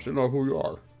I still know who you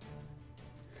are.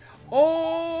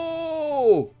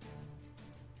 Oh!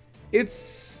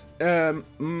 It's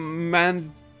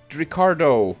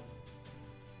Mandricardo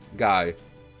guy.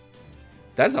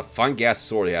 That's a fun gas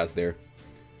sword he has there.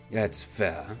 Yeah, it's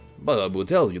fair. But I will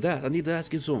tell you that. I need to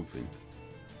ask you something.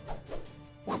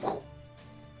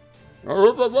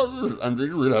 And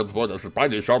you really have to point a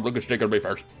surprisingly sharp looking stick at me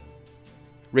first.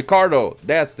 Ricardo,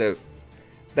 that's the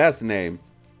name.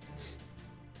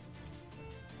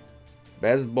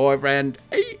 Best boyfriend.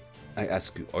 Hey, I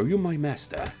ask you, are you my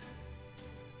master?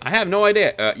 I have no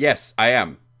idea. Yes, I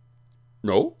am.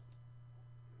 No?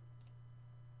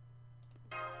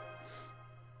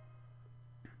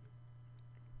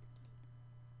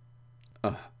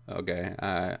 Okay,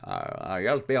 I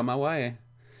gotta be on my way.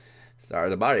 Sorry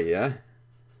to bother you, yeah?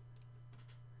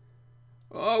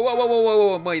 Oh,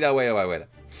 whoa, wait.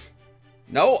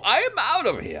 No, I am out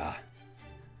of here.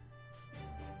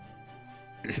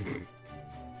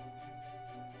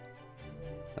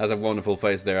 That's a wonderful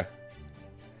face there.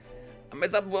 I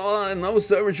mess up well, no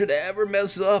servant should ever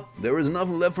mess up. There is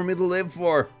nothing left for me to live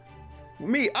for.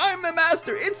 Me, I'm the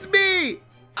master. It's me.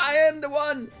 I am the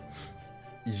one.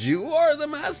 You are the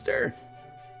master.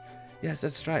 Yes,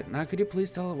 that's right. Now, could you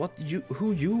please tell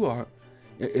who you are?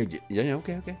 Yeah,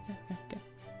 okay.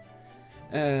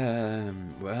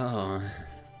 Well...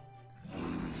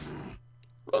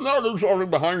 Well, now there's something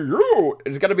behind you.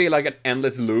 It's gotta be like an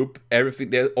endless loop. Everything,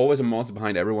 there's always a monster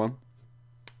behind everyone.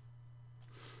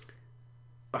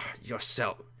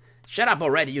 Yourself. Shut up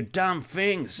already, you dumb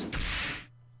things.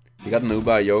 He got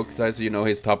Nuba yoke size, so you know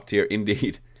he's top tier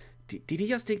indeed. Did he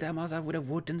just take that mouse out with a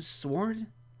wooden sword?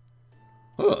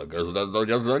 I guess that's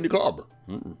just any club.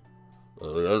 And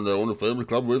the only famous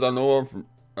club with I know of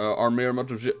are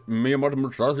Miyamoto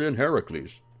Musashi and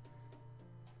Heracles.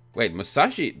 Wait,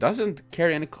 Musashi doesn't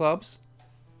carry any clubs?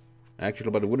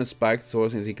 Actually, but the wooden spiked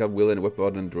sword since he got Will and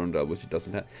weapon and drone dub, which he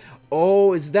doesn't have.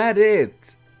 Oh, is that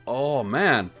it? Oh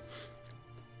man.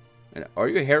 And are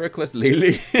you Heracles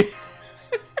Lily?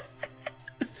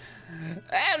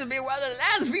 That's been one of the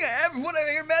last thing I ever would have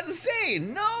heard about to say.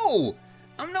 No!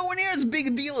 I'm nowhere near as big a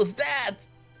deal as that.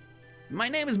 My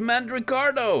name is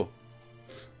Ricardo.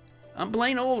 I'm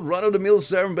plain old run-of-the-mill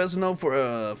servant, best known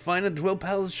for finding 12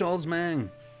 palace shawls,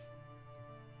 man.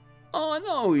 Oh, I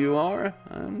know who you are.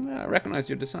 I recognize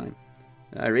your design.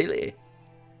 Really?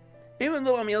 Even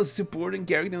though I'm your supporting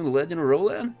character in the Legend of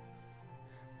Roland?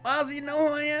 Wow, so you know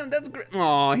who I am? That's great.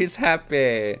 Oh, he's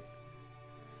happy.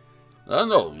 I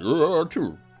know, you are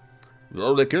too. You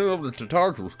are the king of the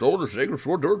Tatars who stole the sacred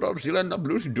sword out Seal and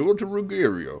Ablusi duel to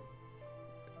Rugario.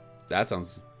 That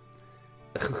sounds...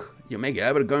 You make a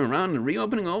habit of going around and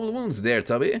reopening all the wounds there,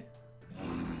 Tubby.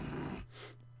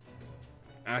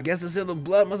 I guess the scent of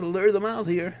blood must have lured them out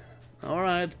here.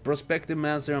 Alright, prospective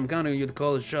master, I'm counting on you to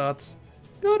call the shots.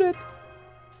 Got it.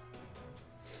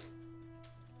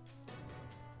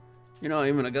 You know,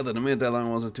 even I got to admit that line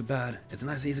wasn't too bad. It's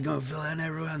nice easy going fill in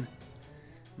everyone.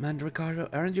 Man, Ricardo,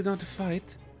 aren't you going to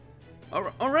fight?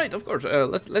 Alright, of course.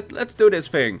 Let's do this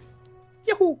thing.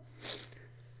 Yahoo!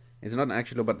 It's not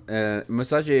actually, but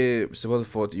Musashi supposedly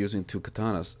fought using 2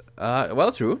 katanas.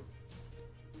 Well, true.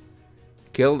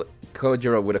 Killed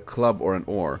Kojiro with a club or an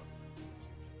oar.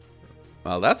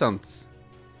 Well, that sounds...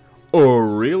 Oh,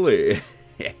 really?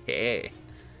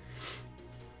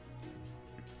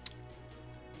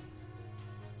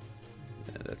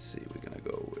 Let's see, we're gonna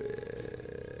go with...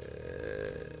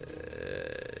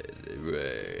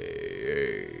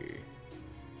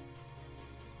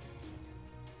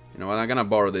 You know what, I'm gonna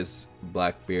borrow this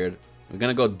Blackbeard. We're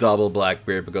gonna go double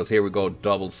Blackbeard because here we go,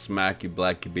 double smack you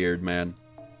Blackbeard, man.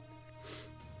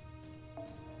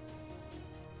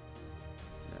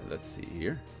 Let's see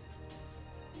here.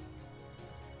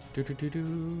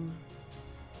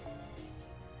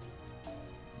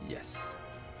 Yes.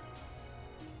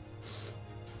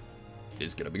 This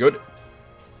is gonna be good.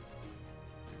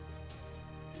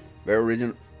 Very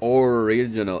original.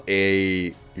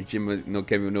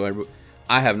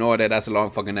 I have no idea. That's a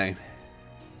long fucking name.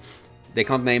 They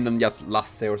can't name them just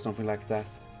Lasse or something like that.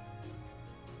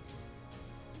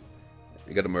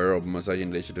 You got a murder of Musashi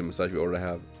in relation to Musashi we already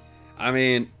have. I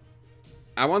mean,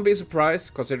 I won't be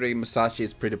surprised considering Musashi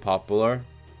is pretty popular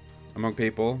among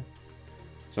people.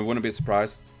 So I wouldn't be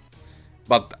surprised.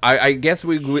 But I guess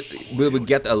we will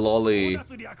get a lolly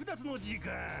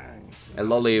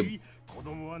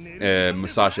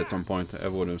Musashi at some point.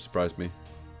 It wouldn't surprise me.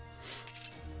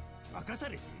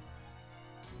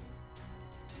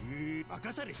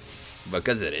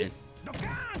 Bakazere.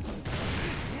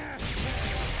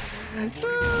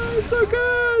 Oh, so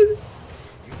good!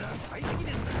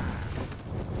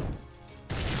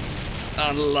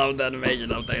 I love the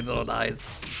animation of that, so nice.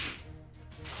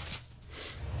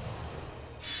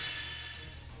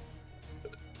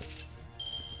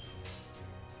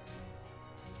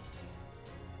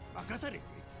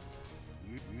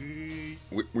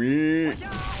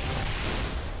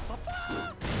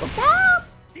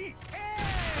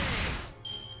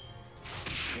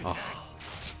 Oh.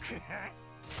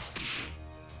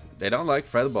 They don't like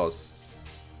Fred Boss.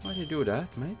 Why'd you do that,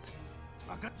 mate?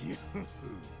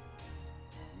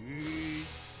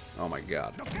 Oh my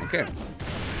god. Okay.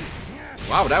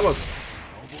 Wow, that was...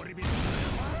 What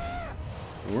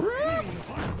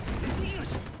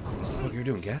are you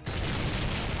doing, Gat?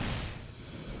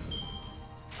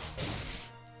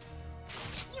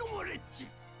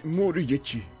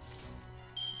 Moriyachi.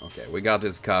 Okay, we got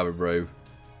this cover, bro.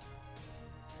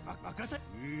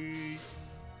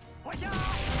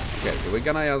 Okay, so we're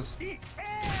gonna just...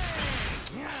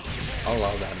 I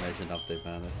love the animation update,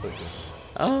 man. That's so good.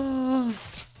 Ah.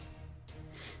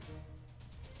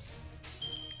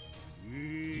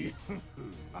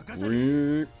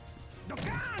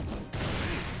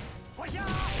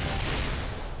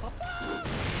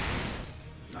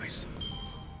 Nice.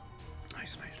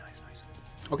 Nice.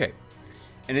 Okay.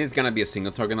 And it's gonna be a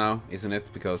single target now, isn't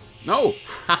it? Because... No!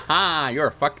 Haha!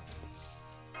 You're fucked.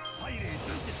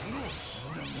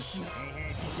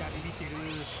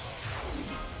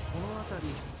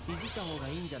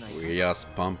 We're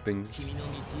just pumping.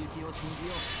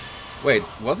 Wait,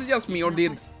 was it just me or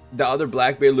did the other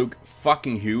Blackbeard look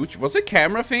fucking huge? Was a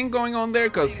camera thing going on there?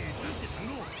 Cause...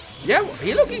 Yeah,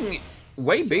 he looking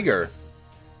way bigger.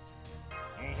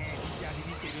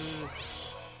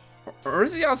 Or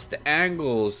is it just the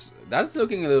angles? That's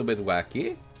looking a little bit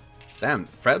wacky. Damn,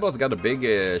 Fredboss got a big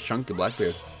chunky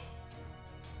Blackbeard.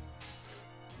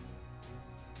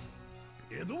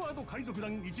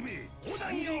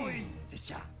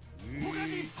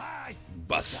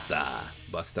 Busta.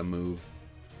 Busta move.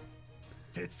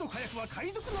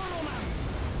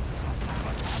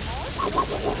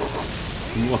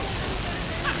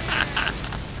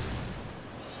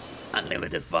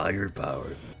 Unlimited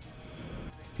firepower.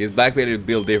 His Blackbeard is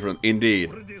built different.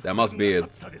 Indeed. That must be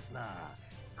it.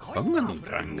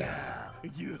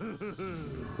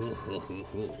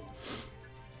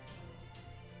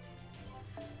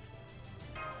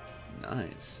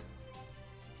 Nice.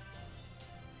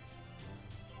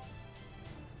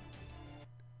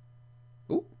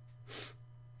 Ooh.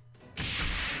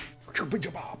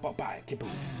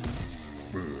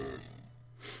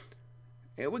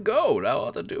 Here we go. That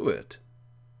ought to do it.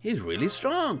 He's really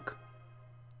strong.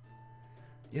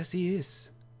 Yes, he is.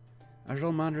 Our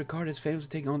Roman Ricard is famous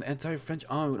for taking on the entire French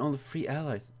army with only 3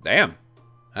 allies. Damn.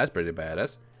 That's pretty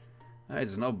badass.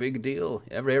 It's no big deal.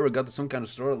 Every hero got some kind of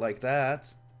story like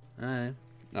that. Ah.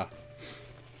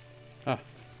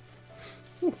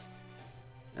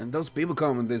 And those people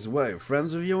coming this way,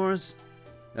 friends of yours?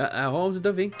 Holmes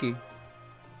da Vinci.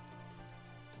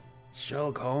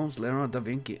 Sherlock Holmes, Leonardo da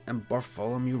Vinci, and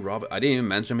Bartholomew Robert. I didn't even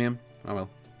mention him. Oh well.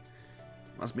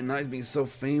 Must be nice being so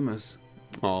famous.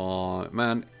 Oh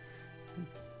man.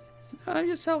 Have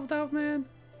yourself out, man.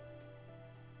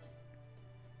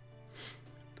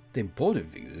 The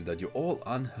important thing is that you're all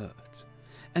unhurt.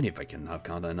 And if I can now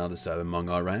count another 7 among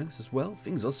our ranks as well,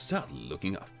 things are certainly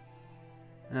looking up.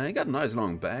 He got nice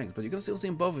long bangs, but you can still see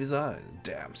both of his eyes.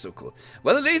 Damn, so cool.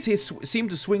 Well, at least he seemed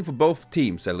to swing for both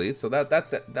teams, at least. So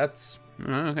that's it. That's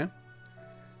okay.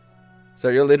 So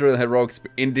you're literally heroic,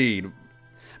 indeed.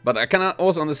 But I can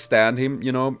also understand him.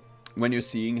 You know, when you're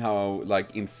seeing how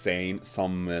like insane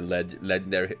some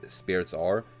legendary spirits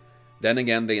are. Then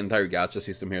again, the entire gacha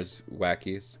system here is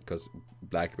wacky, because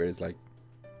Blackbeard is like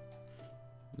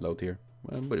low tier.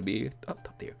 Well, would it be top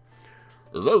tier?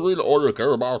 Is that really all you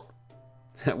care about?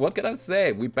 What can I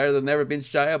say? We better than never been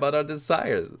shy about our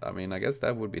desires. I mean, I guess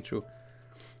that would be true.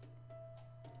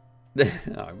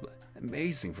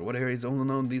 Amazing. For what I hear, he's only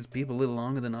known these people a little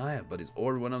longer than I have, but he's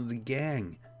ordered one of the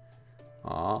gang.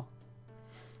 Aw.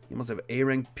 He must have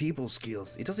A-rank people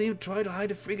skills. He doesn't even try to hide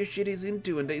the freaking shit he's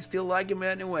into, and they still like him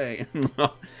anyway.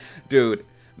 Dude,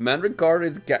 Man Ricardo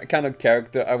is kind of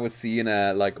character I would see in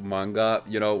a like manga,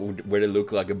 you know, where they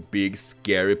look like a big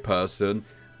scary person,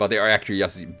 but they are actually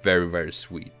just very, very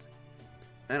sweet.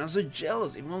 And I'm so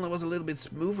jealous. If only I was a little bit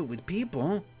smoother with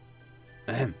people.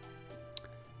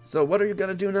 So what are you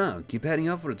gonna do now? Keep heading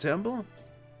up for the temple?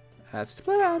 That's the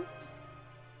plan.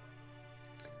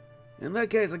 In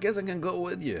that case, I guess I can go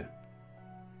with you.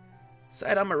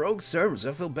 Besides, I'm a rogue servant,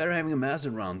 so I feel better having a master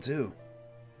around too.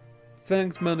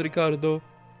 Thanks, Man Ricardo.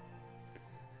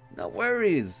 No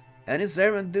worries. Any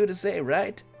servant do the same,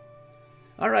 right?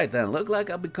 Alright then, look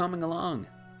like I'll be coming along.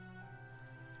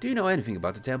 Do you know anything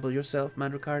about the temple yourself,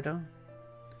 Man Ricardo?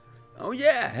 Oh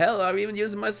yeah, hell, I've even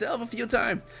used it myself a few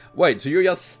times. Wait, so you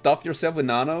just stuffed yourself with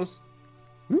nanos?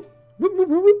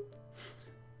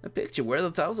 A picture worth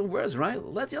 1,000 words, right?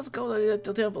 Let's just go to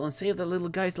the temple and save the little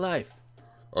guy's life.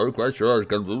 Are you quite sure I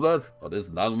can do that? Are these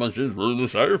nano machines really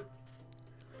safe?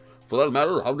 For that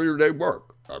matter, how do they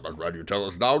work? I'd rather you tell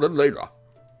us now than later.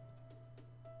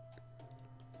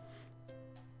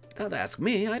 Don't ask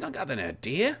me, I don't got an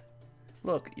idea.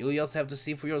 Look, you'll just have to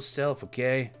see for yourself,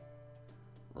 okay?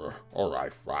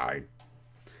 Alright, fine.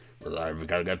 But I've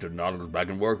got to get the nanos back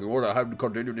in working order. I have to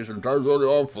continue this entire journey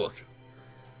on foot.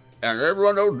 And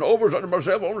everyone knows Novers and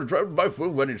myself only travel by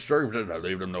foot when it's served, and I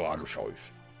leave them no other choice.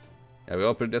 Yeah, we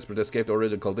all pretty desperate to escape the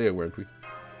original Chaldea, weren't we?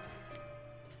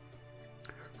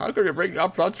 How can you bring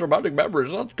up such traumatic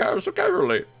memories so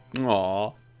casually?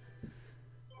 Aww.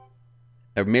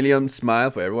 A million smile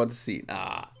for everyone to see.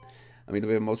 Nah. I mean,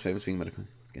 the most famous thing, let's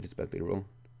get his Blackbeard roll.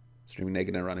 Streaming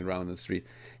naked and running around in the street.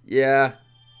 Yeah.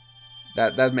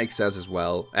 That makes sense as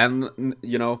well. And,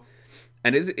 you know,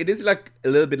 and it is like a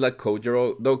little bit like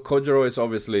Kojiro, though Kojiro is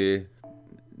obviously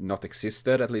not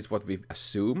existed, at least what we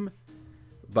assume.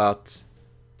 But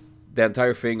the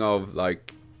entire thing of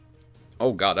like,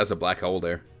 oh god, that's a black hole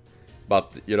there.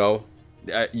 But, you know,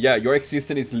 yeah, your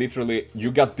existence is literally,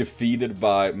 you got defeated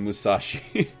by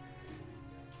Musashi.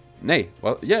 Nay,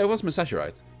 well, yeah, it was Musashi,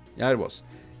 right? Yeah, it was.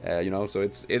 You know, so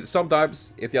it's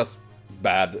sometimes it's just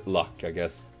bad luck, I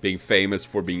guess, being famous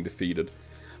for being defeated.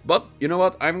 But, you know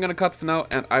what, I'm gonna cut for now,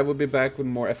 and I will be back with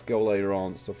more FGO later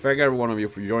on. So thank every one of you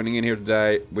for joining in here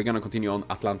today. We're gonna continue on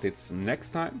Atlantis next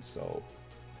time, so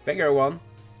thank you everyone.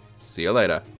 See you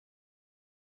later.